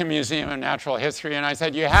American Museum of Natural History, and I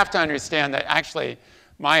said, you have to understand that actually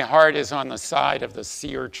my heart is on the side of the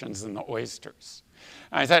sea urchins and the oysters.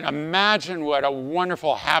 And I said, imagine what a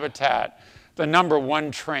wonderful habitat the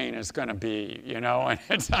 #1 train is going to be, and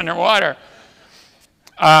it's underwater.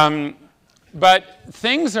 But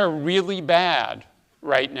things are really bad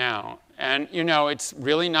right now. And, it's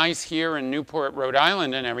really nice here in Newport, Rhode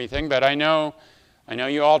Island and everything, but I know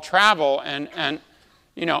you all travel, and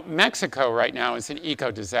Mexico right now is an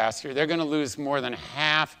eco-disaster. They're going to lose more than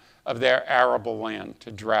half of their arable land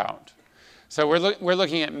to drought. So we're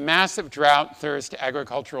looking at massive drought, thirst,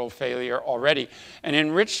 agricultural failure already. And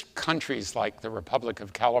in rich countries like the Republic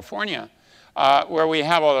of California, where we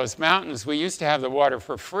have all those mountains, we used to have the water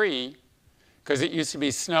for free because it used to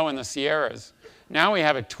be snow in the Sierras. Now we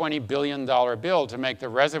have a $20 billion bill to make the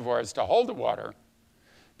reservoirs to hold the water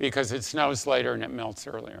because it snows later and it melts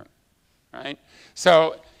earlier, right?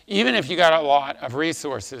 So even if you got a lot of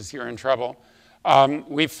resources, you're in trouble.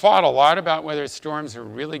 We've fought a lot about whether storms are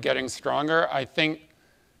really getting stronger. I think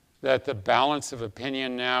that the balance of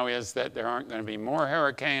opinion now is that there aren't going to be more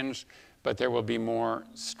hurricanes, but there will be more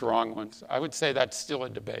strong ones. I would say that's still a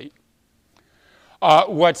debate.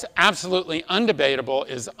 What's absolutely undebatable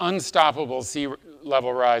is unstoppable sea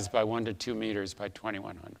level rise by 1 to 2 meters by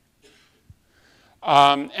 2100.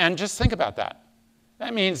 And just think about that.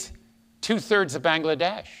 That means 2/3 of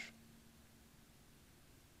Bangladesh.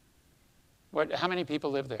 How many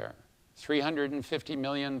people live there? 350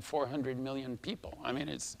 million, 400 million people.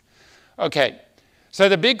 It's... Okay, so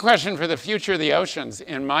the big question for the future of the oceans,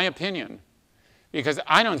 in my opinion, because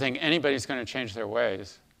I don't think anybody's going to change their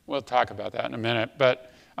ways. We'll talk about that in a minute,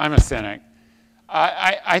 but I'm a cynic.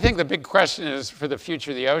 I think the big question is for the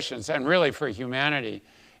future of the oceans, and really for humanity,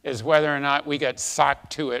 is whether or not we get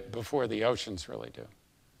socked to it before the oceans really do.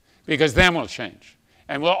 Because then we'll change.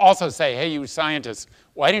 And we'll also say, hey, you scientists,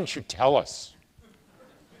 why didn't you tell us?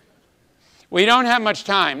 We don't have much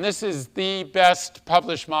time. This is the best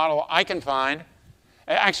published model I can find.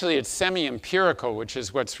 Actually, it's semi-empirical, which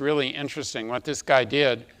is what's really interesting. What this guy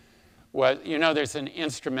did was, there's an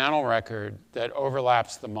instrumental record that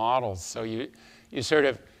overlaps the models. So you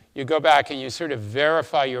go back and you sort of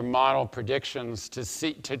verify your model predictions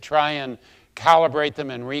to try and calibrate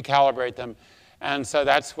them and recalibrate them. And so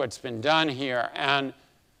that's what's been done here. And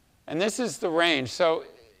this is the range. So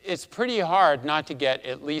it's pretty hard not to get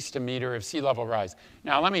at least a meter of sea level rise.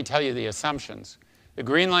 Now, let me tell you the assumptions. The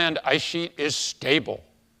Greenland ice sheet is stable.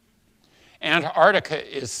 Antarctica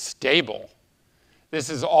is stable. This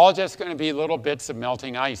is all just going to be little bits of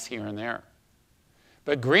melting ice here and there.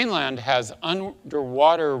 But Greenland has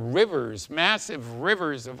underwater rivers, massive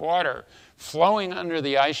rivers of water flowing under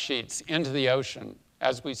the ice sheets into the ocean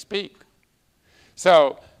as we speak.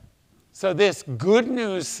 So this good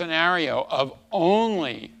news scenario of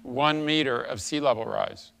only 1 meter of sea level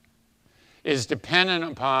rise is dependent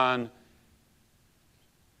upon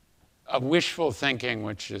a wishful thinking,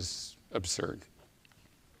 which is absurd.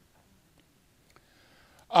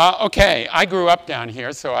 Okay, I grew up down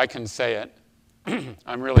here, so I can say it.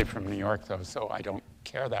 I'm really from New York, though, so I don't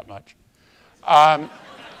care that much.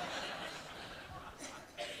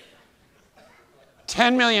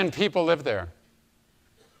 10 million people live there.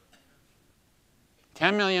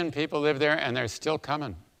 10 million people live there, and they're still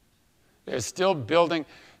coming. They're still building.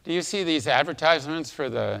 Do you see these advertisements for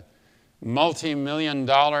the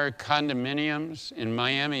multi-million-dollar condominiums in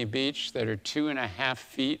Miami Beach that are 2.5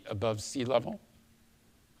 feet above sea level?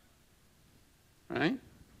 Right?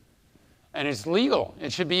 And it's legal.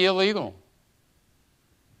 It should be illegal.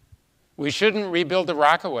 We shouldn't rebuild the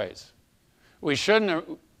Rockaways. We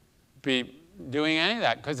shouldn't be doing any of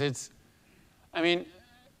that because it's, I mean,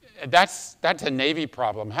 that's a Navy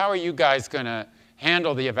problem. How are you guys going to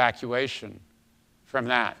handle the evacuation from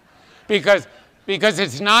that? Because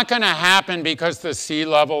it's not going to happen because the sea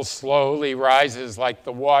level slowly rises like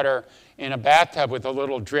the water in a bathtub with a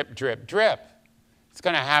little drip, drip, drip. It's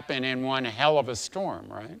going to happen in one hell of a storm,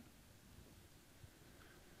 right?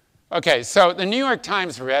 Okay, so the New York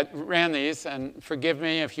Times ran these, and forgive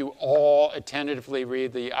me if you all attentively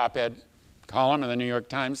read the op-ed column of the New York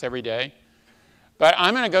Times every day. But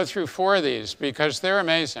I'm going to go through 4 of these because they're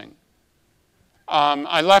amazing.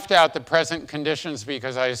 I left out the present conditions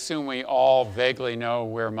because I assume we all vaguely know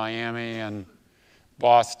where Miami and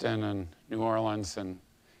Boston and New Orleans and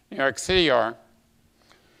New York City are.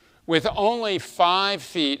 With only 5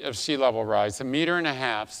 feet of sea level rise, 1.5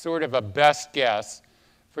 meters, sort of a best guess,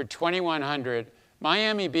 for 2100,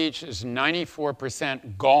 Miami Beach is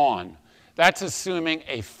 94% gone. That's assuming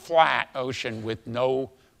a flat ocean with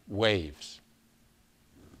no waves.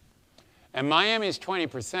 And Miami's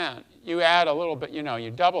 20%. You add a little bit,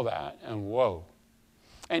 you double that, and whoa.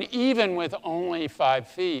 And even with only 5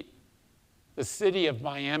 feet, the city of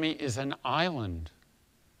Miami is an island.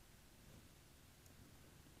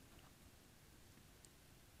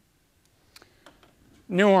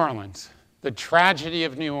 New Orleans, the tragedy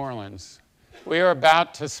of New Orleans. We are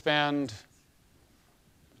about to spend,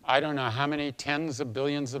 I don't know how many tens of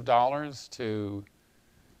billions of dollars to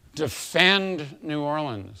defend New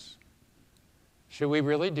Orleans. Should we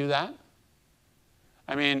really do that?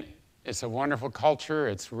 I mean, it's a wonderful culture,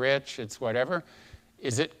 it's rich, it's whatever.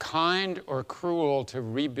 Is it kind or cruel to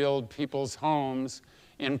rebuild people's homes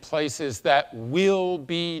in places that will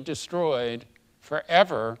be destroyed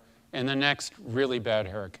forever in the next really bad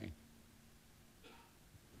hurricane?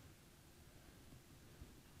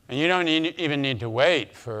 And you don't even need to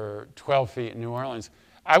wait for 12 feet in New Orleans.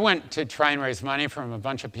 I went to try and raise money from a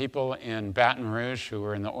bunch of people in Baton Rouge who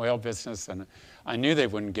were in the oil business, and I knew they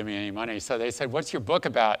wouldn't give me any money. So they said, "What's your book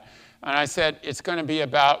about?" And I said, "It's going to be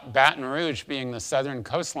about Baton Rouge being the southern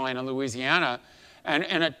coastline of Louisiana." And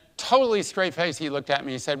in a totally straight face, he looked at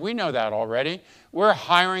me and said, "We know that already. We're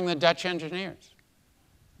hiring the Dutch engineers."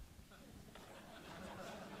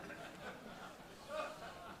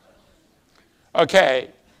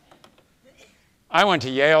 Okay. I went to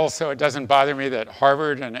Yale, so it doesn't bother me that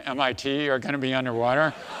Harvard and MIT are going to be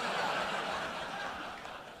underwater.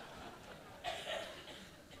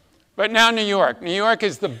 But now New York. New York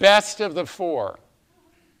is the best of the 4.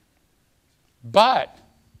 But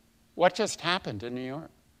what just happened in New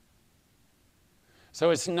York? So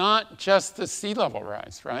it's not just the sea level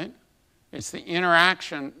rise, right? It's the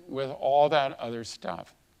interaction with all that other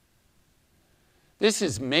stuff. This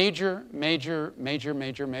is major, major, major,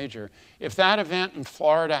 major, major. If that event in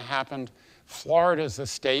Florida happened, Florida as a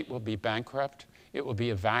state will be bankrupt. It will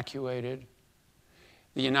be evacuated.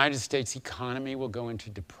 The United States economy will go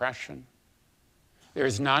into depression. There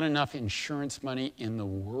is not enough insurance money in the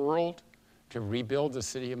world to rebuild the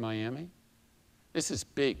city of Miami. This is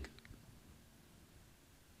big.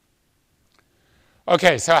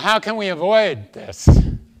 Okay, so how can we avoid this?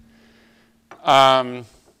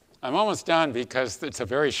 I'm almost done because it's a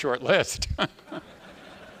very short list.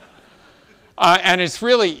 And it's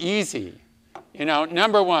really easy. You know,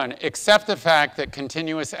 number one, accept the fact that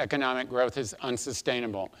continuous economic growth is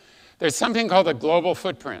unsustainable. There's something called a global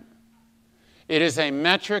footprint. It is a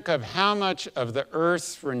metric of how much of the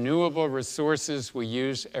Earth's renewable resources we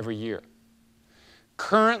use every year.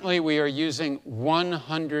 Currently, we are using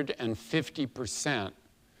 150%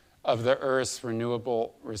 of the Earth's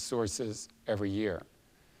renewable resources every year.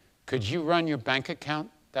 Could you run your bank account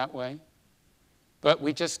that way? But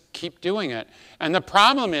we just keep doing it. And the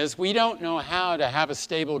problem is we don't know how to have a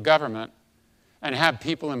stable government and have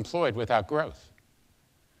people employed without growth.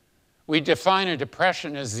 We define a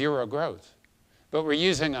depression as zero growth, but we're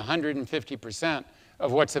using 150%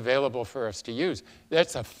 of what's available for us to use.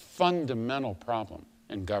 That's a fundamental problem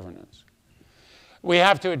in governance. We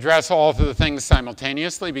have to address all of the things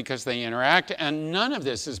simultaneously because they interact, and none of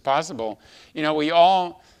this is possible. You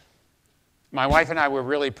know, my wife and I were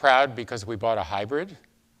really proud because we bought a hybrid.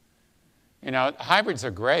 You know, hybrids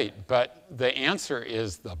are great, but the answer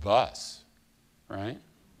is the bus, right?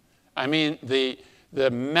 I mean, the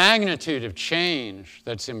magnitude of change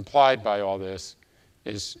that's implied by all this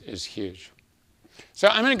is huge. So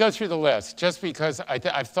I'm going to go through the list just because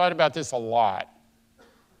I've thought about this a lot.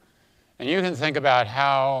 And you can think about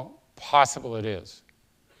how possible it is.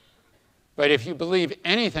 But if you believe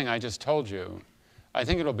anything I just told you, I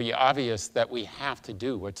think it'll be obvious that we have to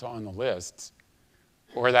do what's on the lists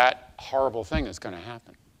or that horrible thing is going to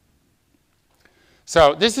happen.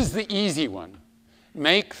 So this is the easy one.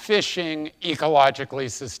 Make fishing ecologically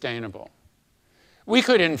sustainable. We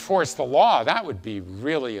could enforce the law. That would be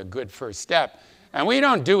really a good first step. And we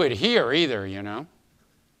don't do it here either, you know.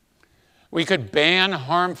 We could ban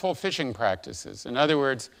harmful fishing practices. In other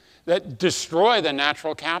words, that destroy the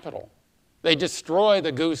natural capital. They destroy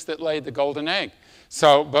the goose that laid the golden egg.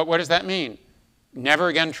 So, but what does that mean? Never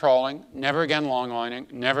again trawling, never again longlining,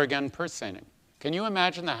 never again purse seining. Can you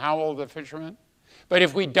imagine the howl of the fishermen? But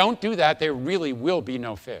if we don't do that, there really will be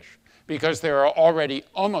no fish because there are already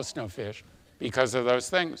almost no fish because of those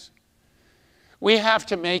things. We have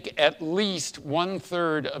to make at least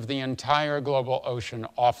 1/3 of the entire global ocean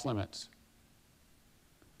off limits.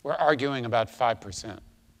 We're arguing about 5%.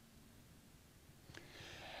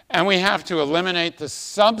 And we have to eliminate the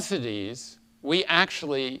subsidies we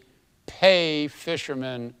actually pay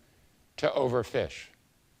fishermen to overfish.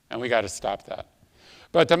 And we got to stop that.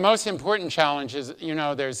 But the most important challenge is, you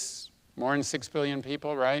know, there's more than 6 billion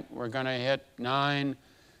people, right? We're going to hit 9.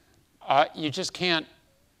 You just can't,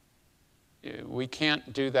 we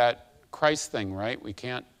can't do that Christ thing, right? We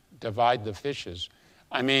can't divide the fishes.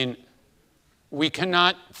 I mean, we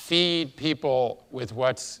cannot feed people with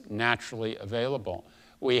what's naturally available.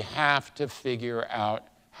 We have to figure out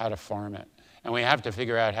how to farm it. And we have to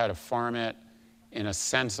figure out how to farm it in a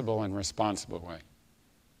sensible and responsible way.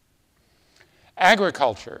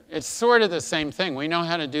 Agriculture, it's sort of the same thing. We know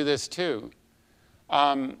how to do this too.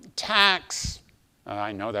 Tax,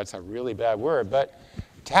 I know that's a really bad word, but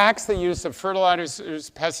tax the use of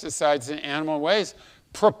fertilizers, pesticides, and animal waste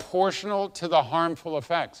proportional to the harmful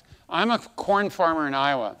effects. I'm a corn farmer in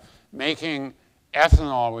Iowa making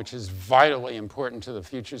ethanol, which is vitally important to the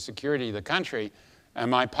future security of the country,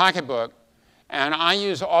 and my pocketbook. And I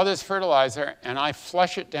use all this fertilizer, and I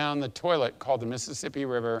flush it down the toilet called the Mississippi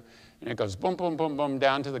River, and it goes boom, boom, boom, boom,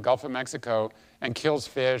 down to the Gulf of Mexico and kills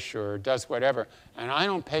fish or does whatever. And I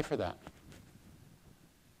don't pay for that.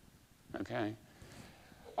 Okay?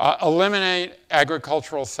 Eliminate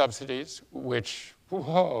agricultural subsidies, which,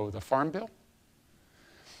 whoa, the Farm Bill?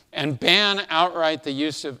 And ban outright the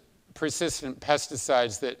use of persistent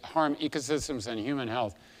pesticides that harm ecosystems and human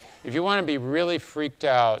health. If you want to be really freaked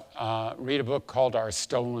out, read a book called Our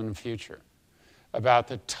Stolen Future about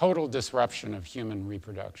the total disruption of human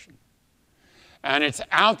reproduction. And it's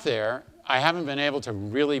out there. I haven't been able to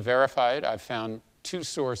really verify it. I've found 2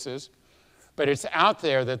 sources. But it's out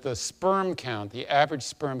there that the sperm count, the average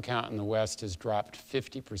sperm count in the West has dropped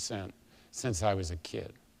 50% since I was a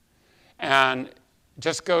kid. And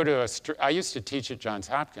just go to I used to teach at Johns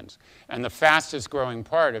Hopkins, and the fastest growing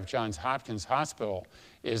part of Johns Hopkins Hospital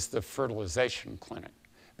is the fertilization clinic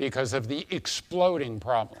because of the exploding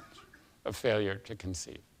problems of failure to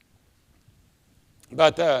conceive.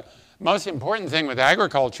 But the most important thing with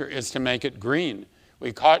agriculture is to make it green.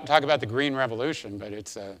 We talk about the green revolution, but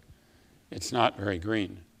it's not very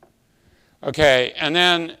green. Okay, and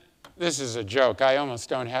then this is a joke. I almost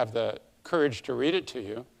don't have the courage to read it to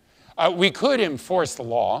you. We could enforce the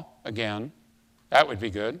law, again. That would be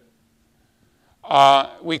good.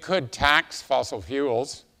 We could tax fossil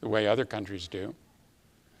fuels the way other countries do.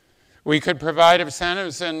 We could provide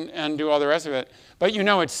incentives and do all the rest of it. But you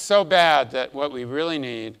know, it's so bad that what we really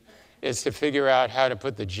need is to figure out how to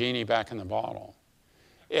put the genie back in the bottle.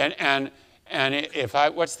 And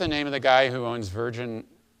what's the name of the guy who owns Virgin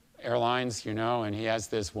Airlines, you know, and he has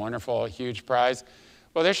this wonderful, huge prize?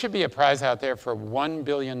 Well, there should be a prize out there for $1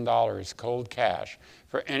 billion cold cash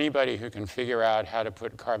for anybody who can figure out how to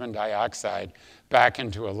put carbon dioxide back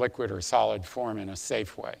into a liquid or solid form in a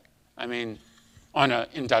safe way. I mean, on an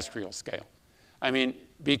industrial scale. I mean,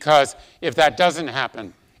 because if that doesn't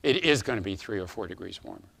happen, it is going to be 3 or 4 degrees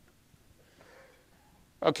warmer.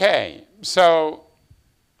 Okay, so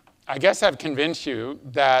I guess I've convinced you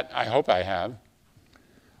that, I hope I have,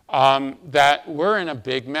 that we're in a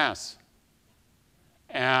big mess.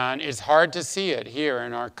 And it's hard to see it here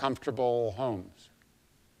in our comfortable homes.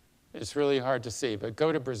 It's really hard to see, but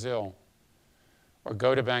go to Brazil, or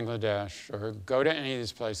go to Bangladesh, or go to any of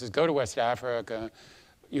these places. Go to West Africa.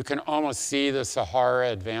 You can almost see the Sahara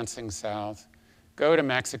advancing south. Go to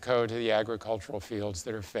Mexico, to the agricultural fields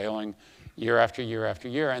that are failing year after year after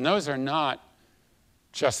year. And those are not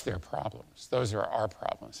just their problems. Those are our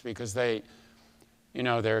problems, because they, you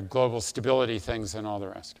know, they're global stability things and all the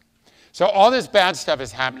rest. So all this bad stuff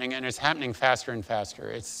is happening, and it's happening faster and faster.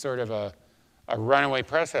 It's sort of a runaway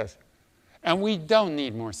process. And we don't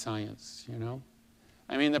need more science, you know?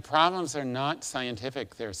 I mean, the problems are not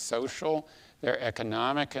scientific. They're social, they're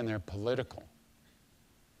economic, and they're political.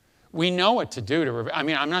 We know what to do I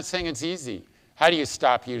mean, I'm not saying it's easy. How do you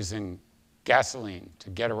stop using gasoline to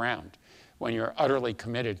get around when you're utterly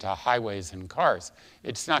committed to highways and cars?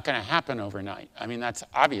 It's not going to happen overnight. I mean, that's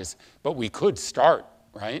obvious, but we could start,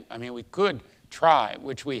 right? I mean, we could try,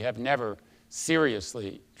 which we have never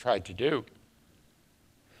seriously tried to do.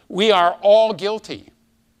 We are all guilty.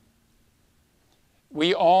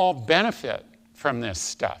 We all benefit from this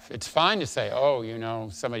stuff. It's fine to say, oh, you know,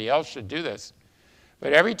 somebody else should do this.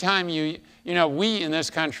 But every time you know, we in this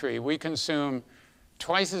country, we consume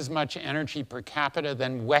twice as much energy per capita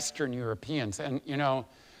than Western Europeans. And, you know,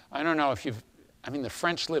 I don't know if I mean, the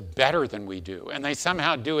French live better than we do, and they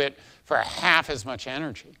somehow do it for half as much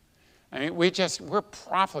energy. I mean, we're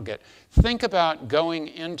profligate. Think about going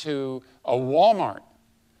into a Walmart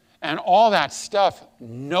and all that stuff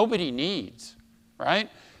nobody needs, right?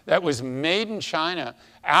 That was made in China,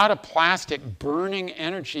 out of plastic, burning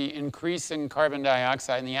energy, increasing carbon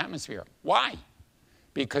dioxide in the atmosphere. Why?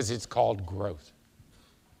 Because it's called growth.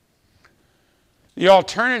 The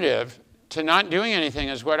alternative to not doing anything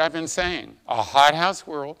is what I've been saying. A hothouse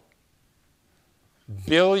world,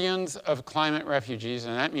 billions of climate refugees,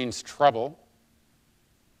 and that means trouble,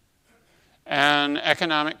 and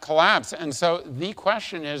economic collapse. And so the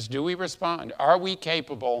question is, do we respond? Are we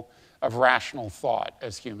capable of rational thought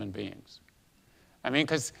as human beings? I mean,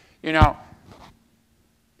 because, you know,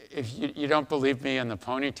 if you don't believe me in the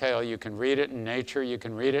ponytail, you can read it in Nature, you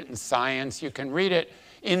can read it in Science, you can read it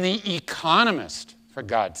in The Economist, for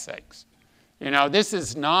God's sakes. You know, this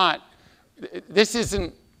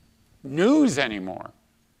isn't news anymore.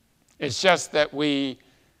 It's just that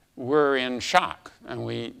we're in shock and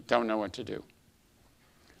we don't know what to do.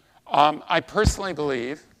 I personally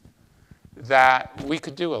believe that we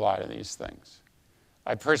could do a lot of these things.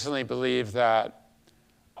 I personally believe that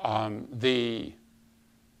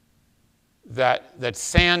that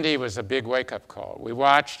Sandy was a big wake-up call. We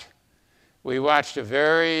watched a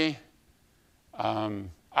very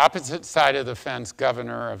opposite side of the fence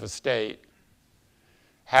governor of a state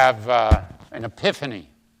have an epiphany,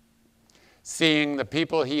 seeing the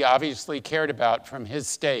people he obviously cared about from his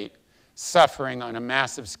state suffering on a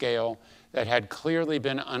massive scale that had clearly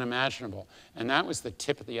been unimaginable. And that was the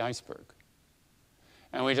tip of the iceberg.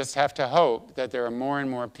 And we just have to hope that there are more and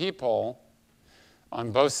more people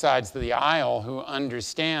on both sides of the aisle who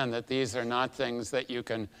understand that these are not things that you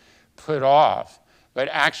can put off, but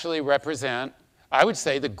actually represent, I would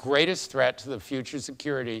say, the greatest threat to the future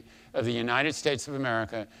security of the United States of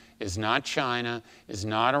America is not China, is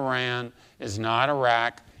not Iran, is not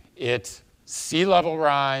Iraq. It's sea level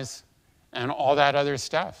rise and all that other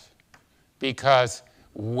stuff. Because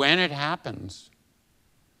when it happens,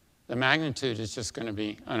 the magnitude is just going to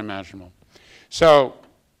be unimaginable. So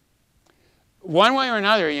one way or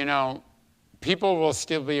another, you know, people will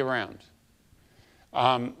still be around.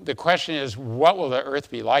 The question is, what will the Earth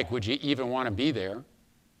be like? Would you even want to be there?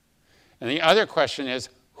 And the other question is,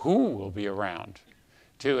 who will be around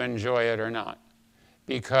to enjoy it or not?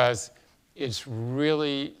 Because it's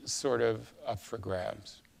really sort of up for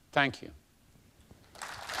grabs. Thank you.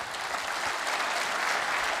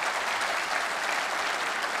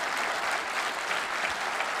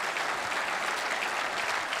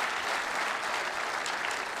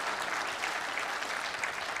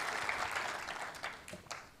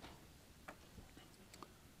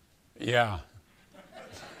 Yeah.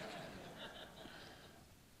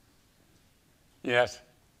 Yes.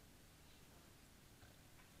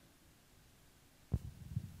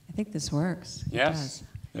 I think this works. It Yes. does.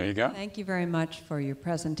 There you go. Thank you very much for your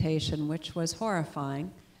presentation, which was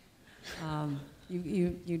horrifying.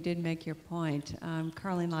 You did make your point.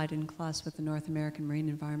 Carleen Leiden-Kluss with the North American Marine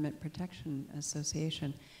Environment Protection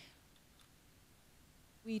Association.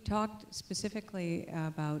 We talked specifically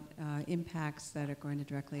about impacts that are going to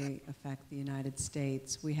directly affect the United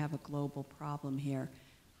States. We have a global problem here.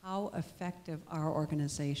 How effective are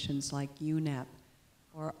organizations like UNEP,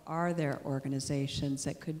 or are there organizations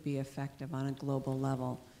that could be effective on a global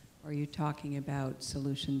level? Or are you talking about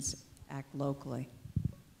solutions act locally?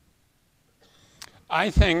 I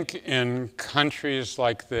think in countries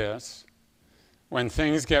like this, when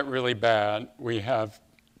things get really bad, we have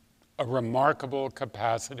a remarkable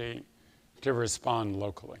capacity to respond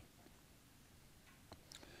locally.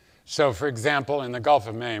 So, for example, in the Gulf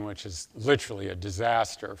of Maine, which is literally a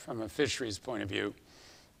disaster from a fisheries point of view,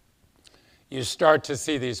 you start to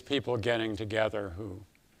see these people getting together who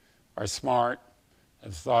are smart,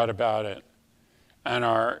 have thought about it, and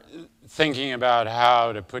are thinking about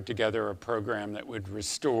how to put together a program that would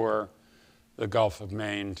restore the Gulf of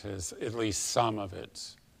Maine to at least some of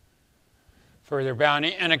its further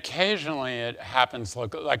bounty. And occasionally it happens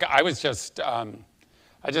locally. Like I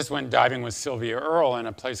just went diving with Sylvia Earle in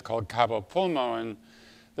a place called Cabo Pulmo in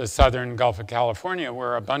the southern Gulf of California,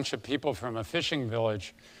 where a bunch of people from a fishing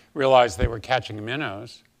village realized they were catching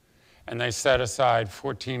minnows, and they set aside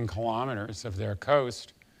 14 kilometers of their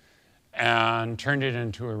coast and turned it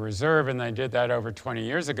into a reserve, and they did that over 20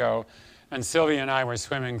 years ago. And Sylvia and I were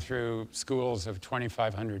swimming through schools of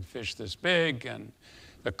 2,500 fish this big, and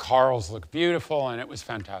the corals looked beautiful, and it was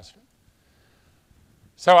fantastic.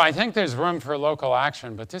 So I think there's room for local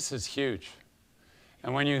action, but this is huge.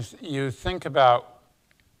 And when you think about,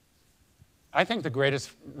 I think the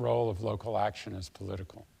greatest role of local action is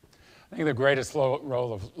political. I think the greatest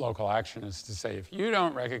role of local action is to say, if you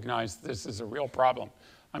don't recognize this is a real problem,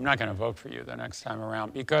 I'm not going to vote for you the next time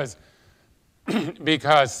around, because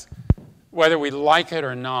whether we like it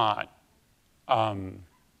or not,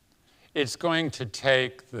 it's going to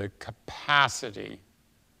take the capacity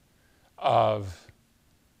of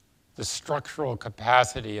the structural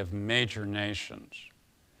capacity of major nations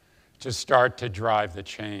to start to drive the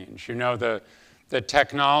change. You know, the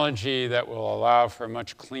technology that will allow for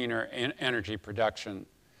much cleaner energy production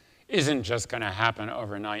isn't just going to happen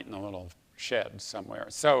overnight in a little shed somewhere.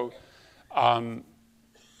 So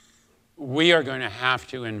we are going to have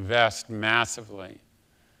to invest massively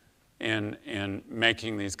in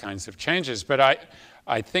making these kinds of changes. But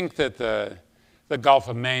I think that the Gulf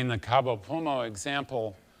of Maine, the Cabo Pulmo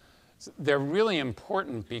example, they're really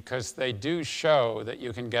important because they do show that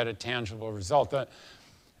you can get a tangible result.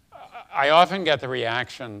 I often get the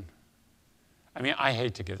reaction, I mean, I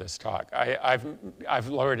hate to give this talk. I've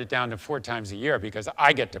lowered it down to 4 times a year because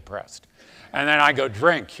I get depressed. And then I go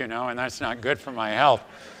drink, you know, and that's not good for my health.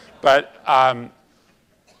 But I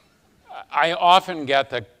often get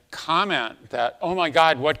the comment that, oh my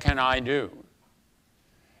God, what can I do?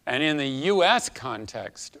 And in the US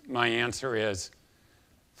context, my answer is,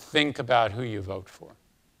 think about who you vote for.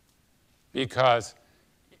 Because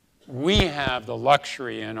we have the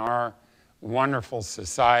luxury in our wonderful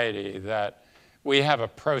society that we have a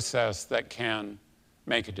process that can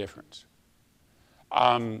make a difference.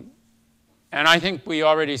 And I think we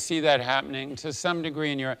already see that happening to some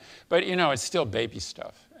degree in Europe. But, you know, it's still baby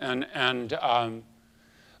stuff.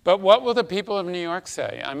 But what will the people of New York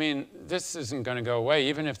say? I mean, this isn't going to go away.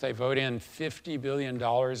 Even if they vote in $50 billion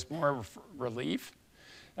more relief,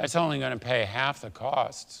 that's only going to pay half the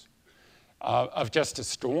costs of just a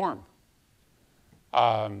storm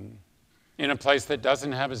in a place that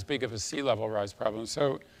doesn't have as big of a sea level rise problem.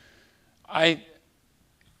 So I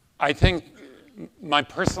think my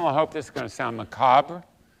personal hope, this is going to sound macabre,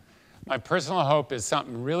 my personal hope is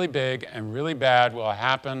something really big and really bad will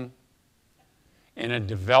happen in a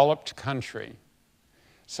developed country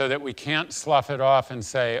so that we can't slough it off and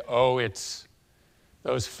say, oh, it's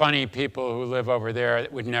those funny people who live over there.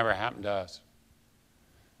 It would never happen to us.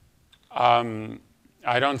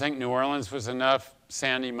 I don't think New Orleans was enough.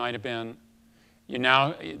 Sandy might have been.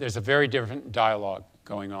 There's a very different dialogue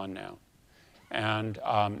going on now. And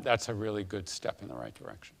that's a really good step in the right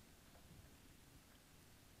direction.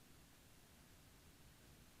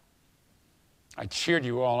 I cheered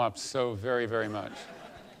you all up so very, very much.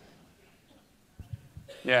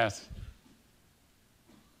 Yes.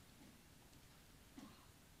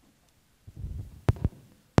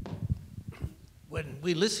 When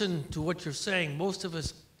we listen to what you're saying, most of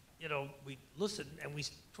us you know, we listen and we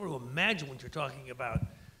sort of imagine what you're talking about.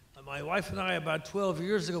 My wife and I, about 12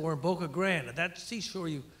 years ago, were in Boca Grande, and that seashore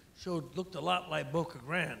you showed looked a lot like Boca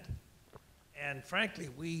Grande. And frankly,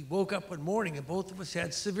 we woke up one morning and both of us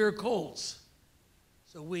had severe colds.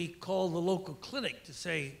 So we called the local clinic to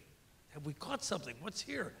say, have we caught something? What's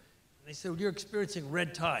here? And they said, well, you're experiencing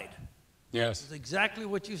red tide. Yes. It was exactly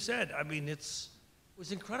what you said. I mean, it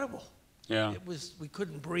was incredible. Yeah. We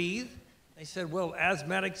couldn't breathe. They said, well,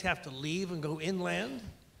 asthmatics have to leave and go inland.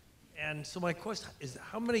 And so my question is,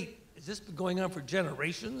 has this been going on for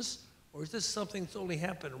generations? Or is this something that's only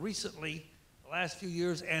happened recently, the last few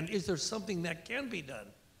years? And is there something that can be done?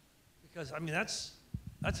 Because, I mean, that's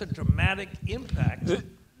a dramatic impact.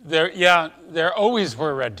 There always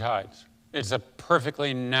were red tides. It's a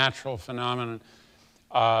perfectly natural phenomenon.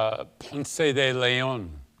 Ponce de Leon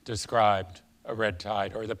described a red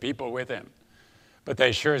tide, or the people with him. But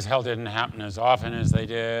they sure as hell didn't happen as often as they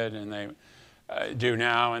did, and they do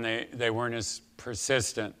now, and they weren't as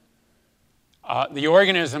persistent. The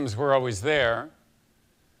organisms were always there.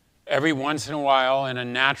 Every once in a while, in a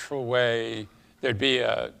natural way, there'd be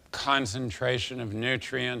a concentration of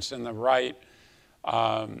nutrients in the right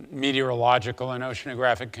meteorological and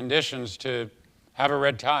oceanographic conditions to have a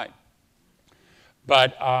red tide.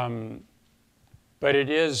 But it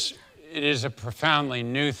is a profoundly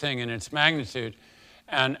new thing in its magnitude.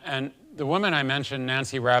 And the woman I mentioned,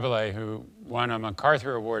 Nancy Rabelais, who won a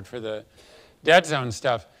MacArthur Award for the dead zone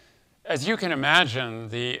stuff, as you can imagine,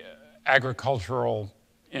 the agricultural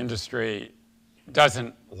industry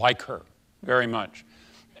doesn't like her very much.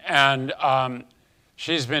 And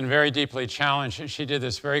she's been very deeply challenged. She did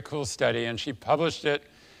this very cool study, and she published it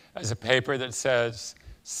as a paper that says,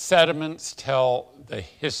 sediments tell the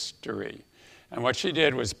history. And what she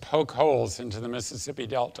did was poke holes into the Mississippi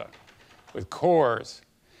Delta with cores.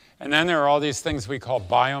 And then there are all these things we call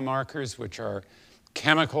biomarkers, which are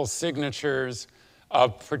chemical signatures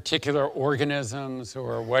of particular organisms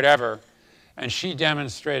or whatever. And she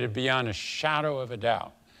demonstrated beyond a shadow of a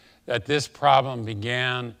doubt that this problem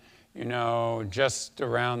began, you know, just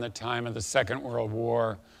around the time of the Second World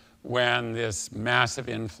War, when this massive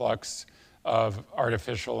influx of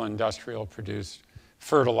artificial industrial produced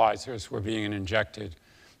fertilizers were being injected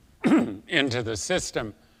into the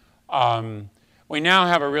system. We now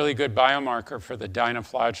have a really good biomarker for the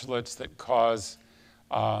dinoflagellates that cause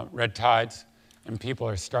red tides, and people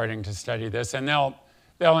are starting to study this, and they'll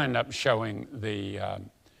end up showing the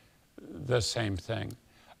same thing.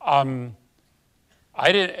 I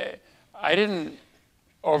didn't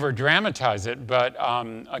over-dramatize it, but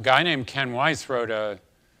a guy named Ken Weiss wrote a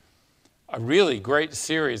really great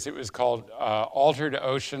series. It was called Altered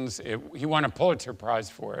Oceans. He won a Pulitzer Prize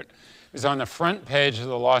for it. It was on the front page of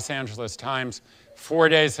the Los Angeles Times 4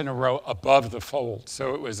 days in a row above the fold.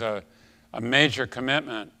 So it was a major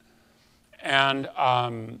commitment. And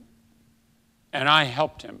I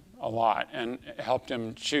helped him a lot and helped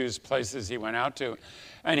him choose places he went out to.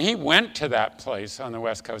 And he went to that place on the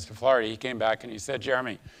west coast of Florida. He came back and he said,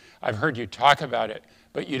 Jeremy, I've heard you talk about it,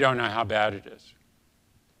 but you don't know how bad it is.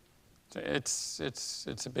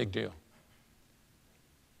 It's a big deal.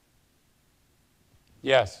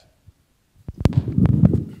 Yes?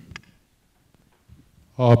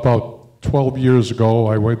 About 12 years ago,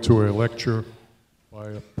 I went to a lecture by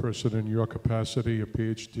a person in your capacity, a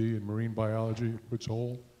PhD in marine biology, Woods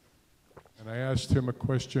Hole. And I asked him a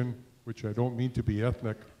question, which I don't mean to be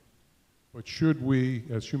ethnic, but should we,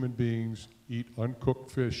 as human beings, eat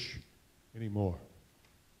uncooked fish anymore?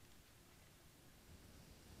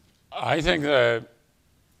 I think the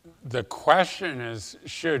question is,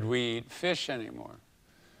 should we eat fish anymore?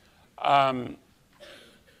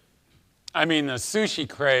 I mean, the sushi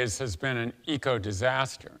craze has been an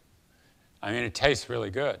eco-disaster. I mean, it tastes really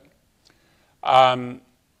good. When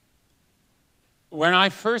I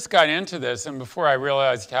first got into this, and before I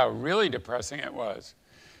realized how really depressing it was,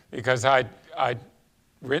 because I'd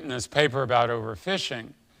written this paper about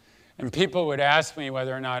overfishing, and people would ask me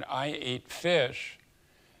whether or not I ate fish,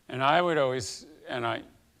 and I would always, and I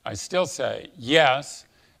still say, yes,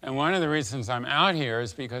 and one of the reasons I'm out here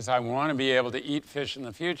is because I want to be able to eat fish in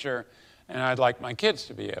the future, and I'd like my kids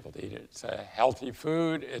to be able to eat it. It's a healthy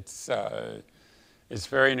food, it's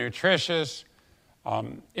very nutritious,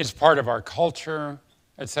 it's part of our culture,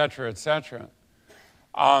 et cetera, et cetera.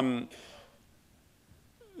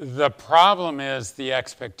 The problem is the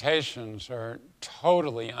expectations are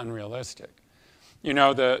totally unrealistic. You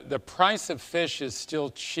know, the price of fish is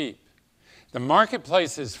still cheap. The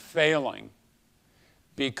marketplace is failing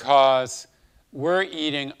because we're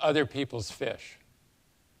eating other people's fish.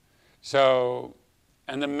 So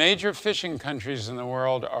And the major fishing countries in the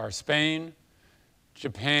world are Spain,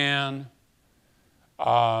 Japan,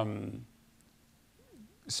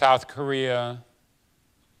 South Korea,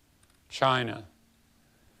 China.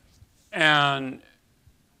 And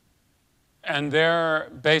they're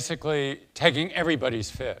basically taking everybody's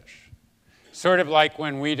fish. Sort of like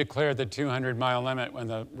when we declared the 200-mile limit when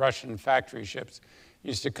the Russian factory ships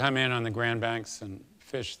used to come in on the Grand Banks and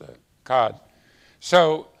fish the cod.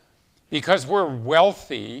 So because we're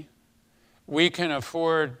wealthy, we can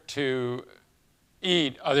afford to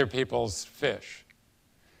eat other people's fish,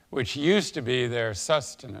 which used to be their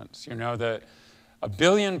sustenance. You know, that 1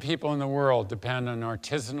 billion people in the world depend on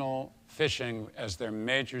artisanal fishing as their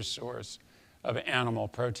major source of animal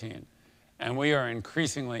protein. And we are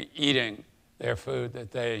increasingly eating their food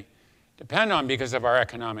that they depend on because of our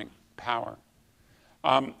economic power.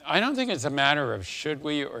 I don't think it's a matter of should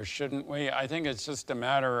we or shouldn't we. I think it's just a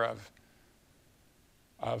matter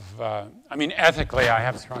I mean, ethically, I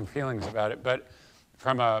have strong feelings about it, but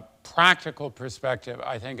from a practical perspective,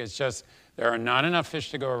 I think it's just there are not enough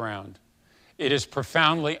fish to go around. It is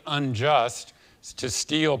profoundly unjust to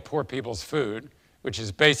steal poor people's food, which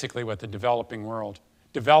is basically what the developed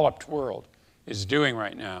world is doing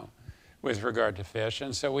right now with regard to fish.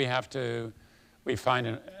 And so we have to find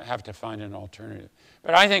an alternative.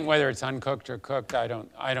 But I think whether it's uncooked or cooked, I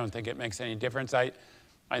don't think it makes any difference. I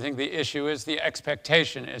think the issue is the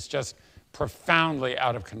expectation is just profoundly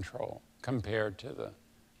out of control compared to the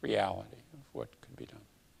reality of what could be done.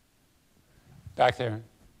 Back there.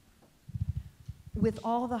 With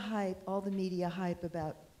all the hype, all the media hype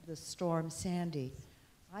about the storm Sandy,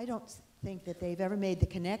 I don't think that they've ever made the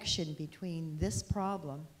connection between this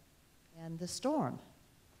problem and the storm.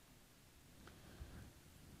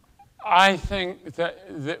 I think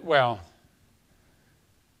that well,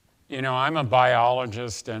 you know, I'm a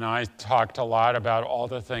biologist, and I talked a lot about all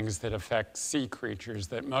the things that affect sea creatures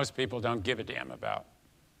that most people don't give a damn about.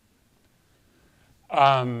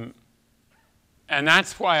 And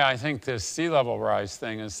that's why I think this sea level rise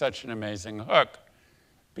thing is such an amazing hook,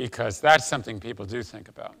 because that's something people do think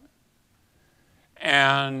about.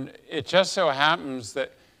 And it just so happens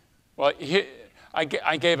that, well, I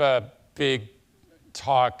gave a big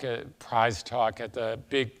talk, a prize talk at the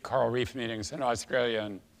big coral reef meetings in Australia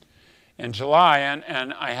in July,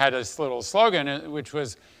 and I had this little slogan, which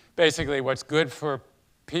was basically what's good for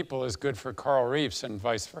people is good for coral reefs and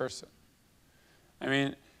vice versa. I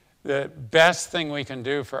mean, the best thing we can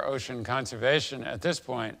do for ocean conservation at this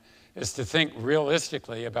point is to think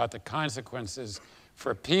realistically about the consequences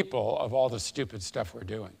for people of all the stupid stuff we're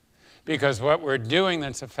doing. Because what we're doing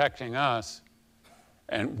that's affecting us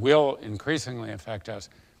and will increasingly affect us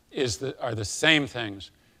are the same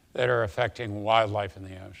things that are affecting wildlife in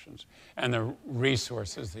the oceans and the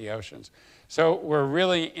resources of the oceans. So we're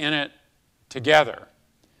really in it together.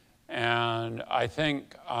 And I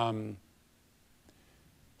think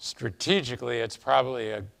strategically, it's probably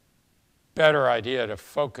a better idea to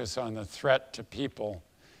focus on the threat to people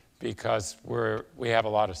because we have a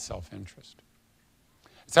lot of self-interest.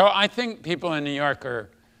 So I think people in New York are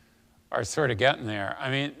sort of getting there. I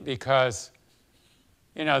mean, because,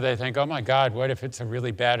 you know, they think, oh my God, what if it's a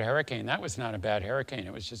really bad hurricane? That was not a bad hurricane,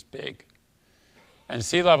 it was just big. And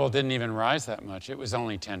sea level didn't even rise that much. It was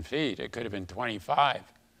only 10 feet. It could have been 25,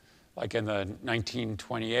 like in the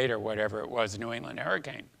 1928 or whatever it was, New England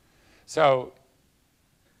hurricane. So,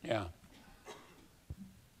 yeah.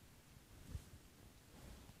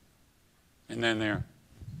 And then there,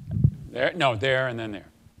 there and then there.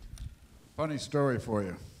 Funny story for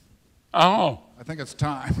you. Oh. I think it's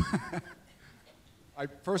time.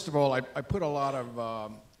 First of all, I put a lot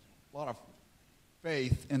of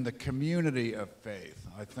faith in the community of faith.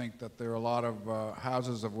 I think that there are a lot of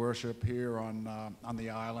houses of worship here on the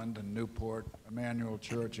island in Newport, Emmanuel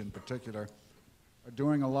Church in particular, are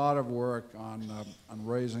doing a lot of work on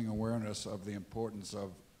raising awareness of the importance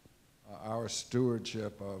of our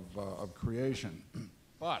stewardship of creation.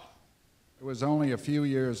 But it was only a few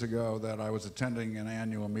years ago that I was attending an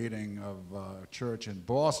annual meeting of a church in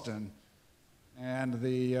Boston, and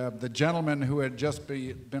the gentleman who had just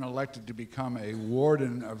been elected to become a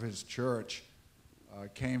warden of his church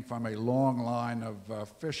came from a long line of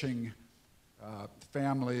fishing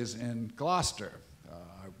families in Gloucester.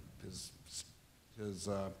 His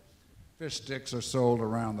fish sticks are sold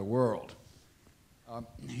around the world.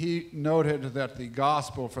 He noted that the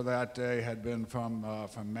gospel for that day had been from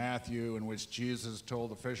Matthew, in which Jesus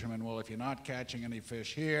told the fishermen, well, if you're not catching any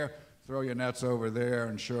fish here, throw your nets over there,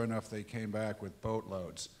 and sure enough, they came back with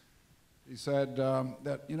boatloads. He said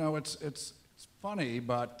that, you know, it's funny,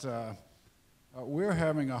 but we're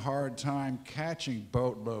having a hard time catching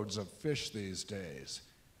boatloads of fish these days.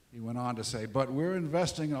 He went on to say, but we're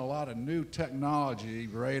investing in a lot of new technology,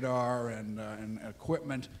 radar and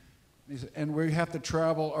equipment, and we have to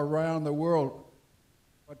travel around the world.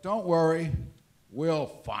 But don't worry, we'll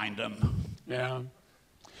find them. Yeah.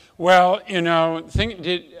 Well, you know,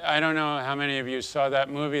 I don't know how many of you saw that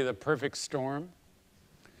movie, The Perfect Storm.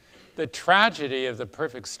 The tragedy of The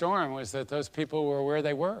Perfect Storm was that those people were where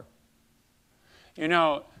they were. You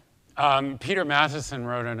know, Peter Matheson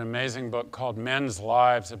wrote an amazing book called Men's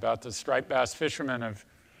Lives about the striped bass fishermen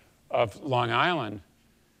of Long Island.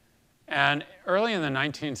 And early in the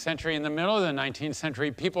 19th century, in the middle of the 19th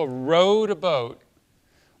century, people rowed a boat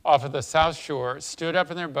off of the South Shore, stood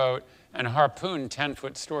up in their boat, and harpooned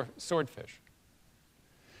 10-foot swordfish.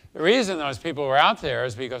 The reason those people were out there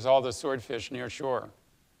is because all the swordfish near shore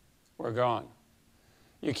were gone.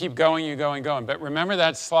 You keep going, you go and going. But remember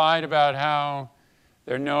that slide about how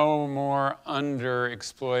there are no more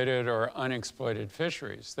underexploited or unexploited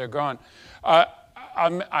fisheries. They're gone.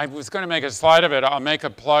 I was going to make a slide of it. I'll make a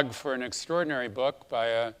plug for an extraordinary book by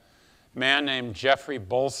a man named Jeffrey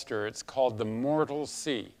Bolster. It's called The Mortal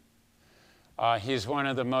Sea. He's one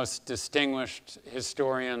of the most distinguished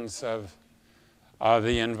historians of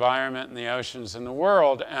the environment and the oceans in the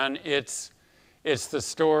world, and it's the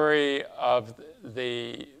story of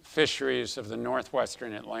the fisheries of the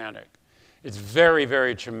northwestern Atlantic. It's very,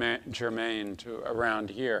 very germane to around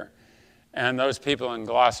here. And those people in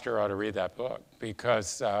Gloucester ought to read that book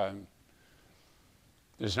because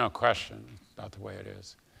there's no question about the way it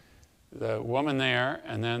is. The woman there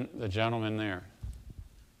and then the gentleman there.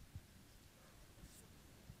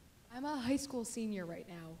 I'm a high school senior right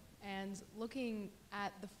now, and looking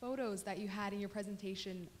at the photos that you had in your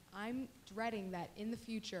presentation, I'm dreading that in the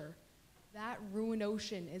future, that ruined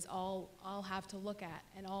ocean is all I'll have to look at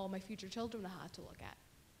and all my future children will have to look at.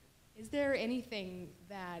 Is there anything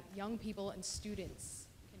that young people and students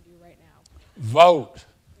can do right now? Vote.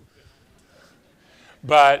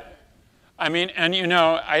 But, I mean, and you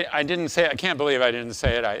know, I didn't say, I can't believe I didn't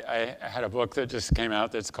say it. I had a book that just came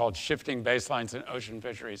out that's called Shifting Baselines in Ocean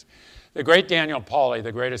Fisheries. The great Daniel Pauly,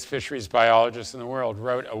 the greatest fisheries biologist in the world,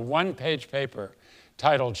 wrote a one-page paper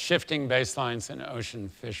titled Shifting Baselines in Ocean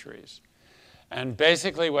Fisheries. And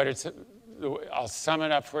basically what it's, I'll sum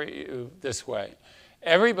it up for you this way.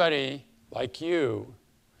 Everybody, like you,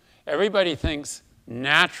 everybody thinks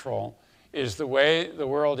natural is the way the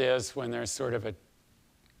world is when there's sort of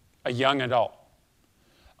a young adult.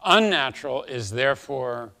 Unnatural is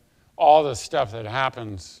therefore all the stuff that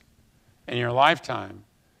happens in your lifetime,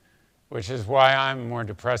 which is why I'm more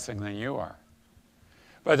depressing than you are.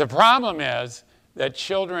 But the problem is that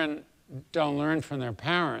children don't learn from their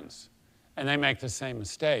parents, and they make the same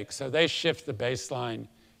mistake. So they shift the baseline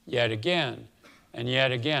yet again and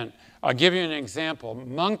yet again. I'll give you an example.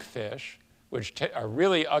 Monkfish, which are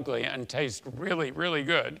really ugly and taste really, really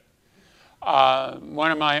good,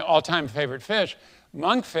 one of my all-time favorite fish,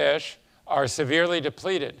 monkfish are severely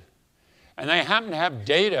depleted. And they happen to have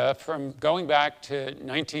data from going back to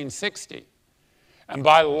 1960. And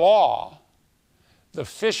by law, the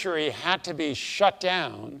fishery had to be shut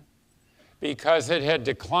down because it had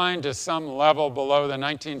declined to some level below the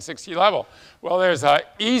 1960 level. Well, there's an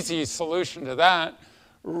easy solution to that.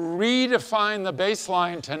 Redefine the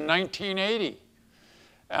baseline to 1980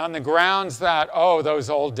 on the grounds that, oh, those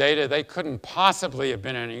old data, they couldn't possibly have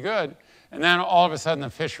been any good. And then all of a sudden the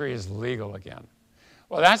fishery is legal again.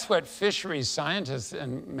 Well, that's what fisheries scientists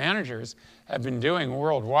and managers have been doing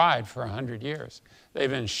worldwide for 100 years. They've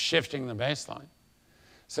been shifting the baseline.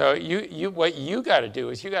 So what you got to do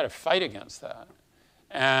is you got to fight against that.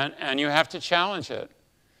 And you have to challenge it.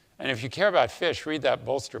 And if you care about fish, read that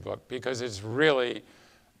Bolster book because it's really,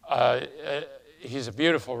 he's a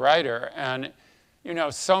beautiful writer. And you know,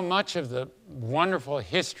 so much of the wonderful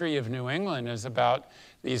history of New England is about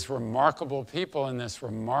these remarkable people in this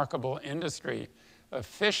remarkable industry of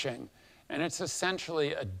fishing. And it's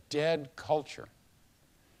essentially a dead culture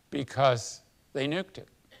because they nuked it.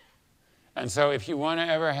 And so if you want to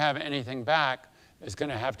ever have anything back, there's going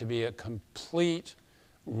to have to be a complete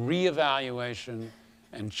reevaluation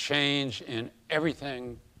and change in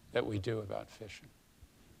everything that we do about fishing.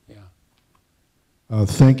 Yeah.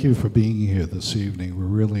 Thank you for being here this evening. We're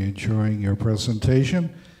really enjoying your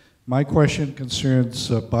presentation. My question concerns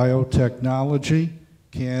biotechnology.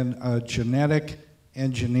 Can genetic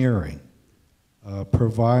engineering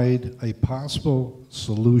provide a possible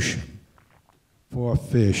solution for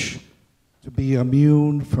fish to be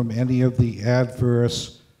immune from any of the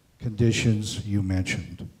adverse conditions you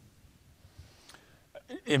mentioned?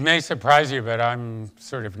 It may surprise you, but I'm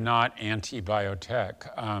sort of not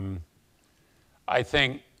anti-biotech. I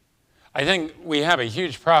think we have a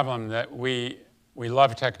huge problem that we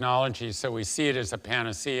love technology, so we see it as a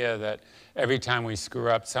panacea that every time we screw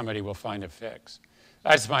up, somebody will find a fix.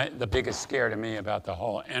 That's the biggest scare to me about the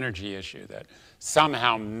whole energy issue, that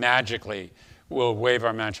somehow magically we'll wave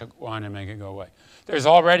our magic wand and make it go away. There's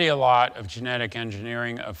already a lot of genetic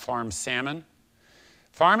engineering of farmed salmon.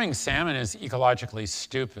 Farming salmon is ecologically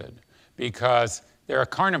stupid because they're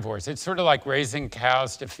carnivores. It's sort of like raising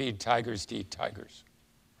cows to feed tigers to eat tigers.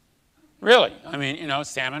 Really, I mean, you know,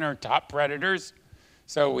 salmon are top predators,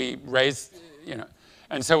 so we raise, you know,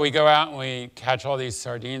 and so we go out and we catch all these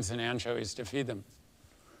sardines and anchovies to feed them.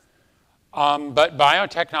 But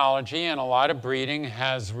biotechnology and a lot of breeding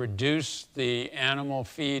has reduced the animal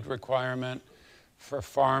feed requirement for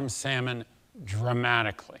farmed salmon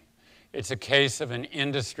dramatically. It's a case of an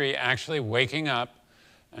industry actually waking up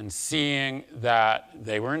and seeing that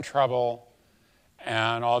they were in trouble,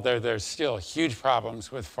 and although there's still huge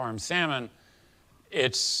problems with farmed salmon,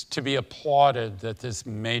 it's to be applauded that this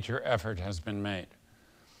major effort has been made.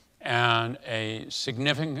 And a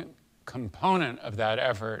significant component of that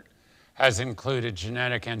effort has included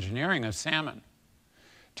genetic engineering of salmon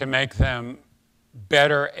to make them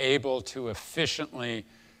better able to efficiently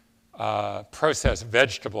process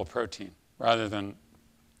vegetable protein rather than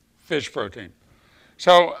fish protein.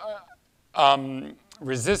 So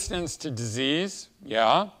resistance to disease,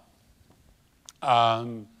 yeah.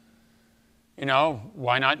 You know,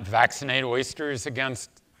 why not vaccinate oysters against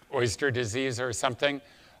oyster disease or something?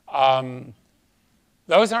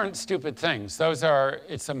 Those aren't stupid things. Those are,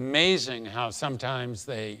 it's amazing how sometimes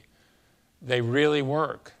they really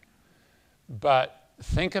work. But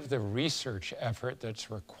think of the research effort that's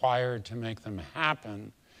required to make them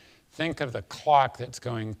happen. Think of the clock that's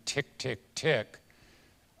going tick, tick, tick.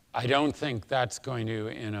 I don't think that's going to,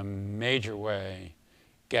 in a major way,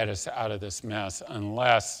 get us out of this mess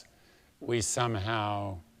unless we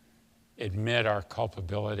somehow admit our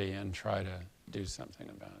culpability and try to do something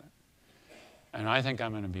about it. And I think I'm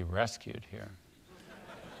going to be rescued here.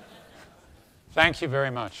 Thank you very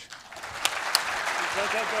much. Go.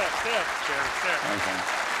 Stay up, Jerry. Stay up. Okay.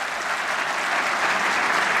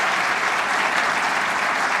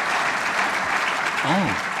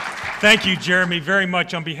 Oh. Thank you, Jeremy, very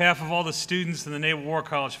much on behalf of all the students in the Naval War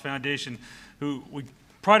College Foundation, who we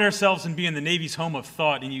pride ourselves in being the Navy's home of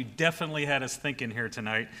thought, and you definitely had us thinking here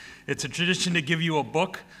tonight. It's a tradition to give you a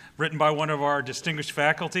book written by one of our distinguished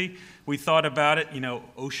faculty. We thought about it, you know,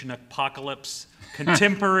 ocean apocalypse,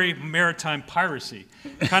 contemporary maritime piracy,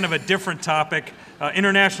 kind of a different topic,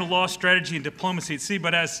 international law, strategy, and diplomacy at sea.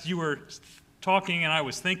 But as you were talking and I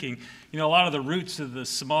was thinking, you know, a lot of the roots of the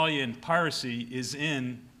Somalian piracy is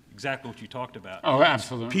in exactly what you talked about. Oh,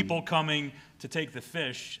 absolutely. People coming to take the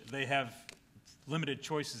fish, they have limited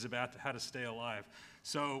choices about how to stay alive.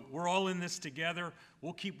 So we're all in this together.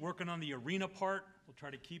 We'll keep working on the arena part. We'll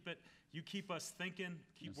try to keep it. You keep us thinking,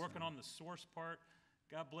 keep working on the source part.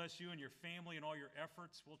 God bless you and your family and all your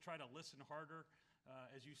efforts. We'll try to listen harder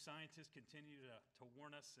as you scientists continue to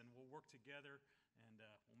warn us, and we'll work together, and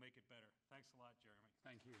we'll make it better. Thanks a lot, Jeremy.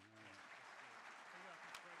 Thank you.